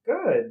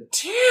 Good.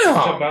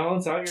 Damn! To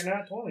balance out your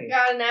nat 20.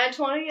 Got a nat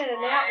 20 and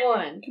a nat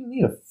 1. Give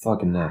me a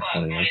fucking nat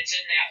 20.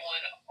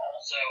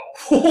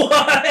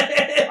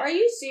 What? Are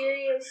you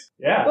serious?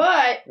 Yeah.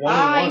 But 1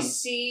 and I 1.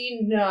 see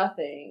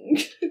nothing.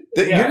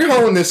 Yeah. You're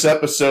calling this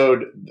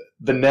episode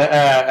the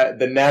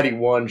Natty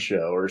One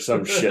Show or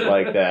some shit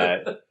like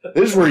that.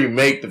 This is where you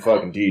make the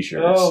fucking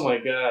t-shirts. Oh my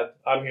god.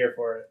 I'm here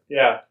for it.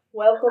 Yeah.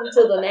 Welcome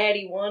to the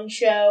Natty One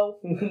Show.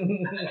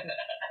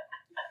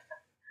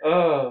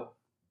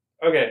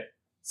 Okay.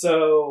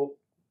 So,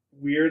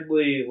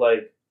 weirdly,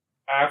 like,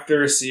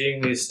 after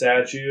seeing these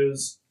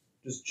statues,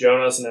 just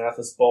Jonas and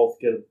Athos both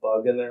get a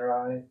bug in their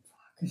eye.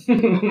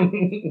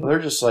 They're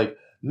just like,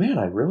 man,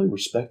 I really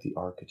respect the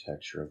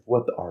architecture of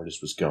what the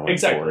artist was going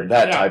Exactly. for.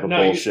 That Yeah, type of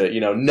no, bullshit.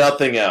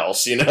 Nothing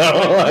else, you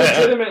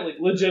know?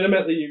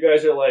 legitimately, you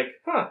guys are like,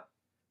 huh,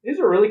 these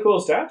are really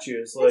cool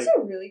statues. Like, That's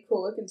a really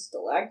cool looking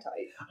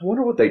stalactite. I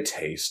wonder what they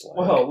taste like.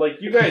 well, like,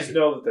 you guys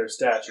know that they're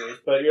statues,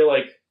 but you're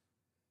like,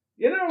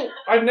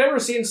 I've never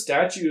seen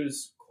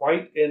statues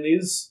quite in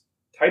these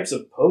types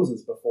of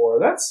poses before.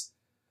 That's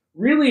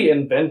really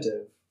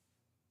inventive.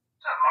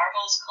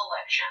 Marvel's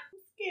collection.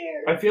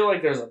 Scared. I feel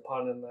like there's a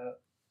pun in that,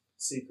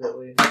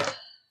 secretly.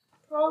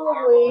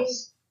 Probably.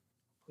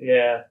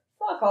 Yeah.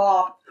 Fuck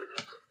off.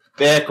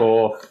 Back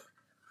off.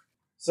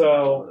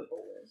 So,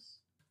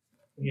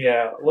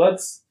 yeah,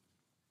 let's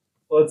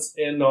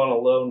end on a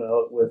low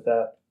note with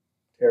that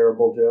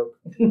terrible joke.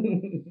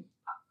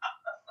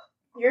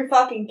 You're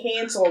fucking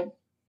canceled.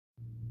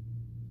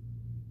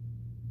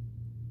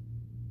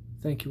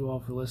 Thank you all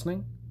for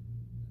listening,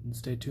 and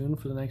stay tuned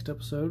for the next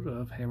episode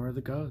of Hammer of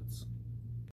the Gods.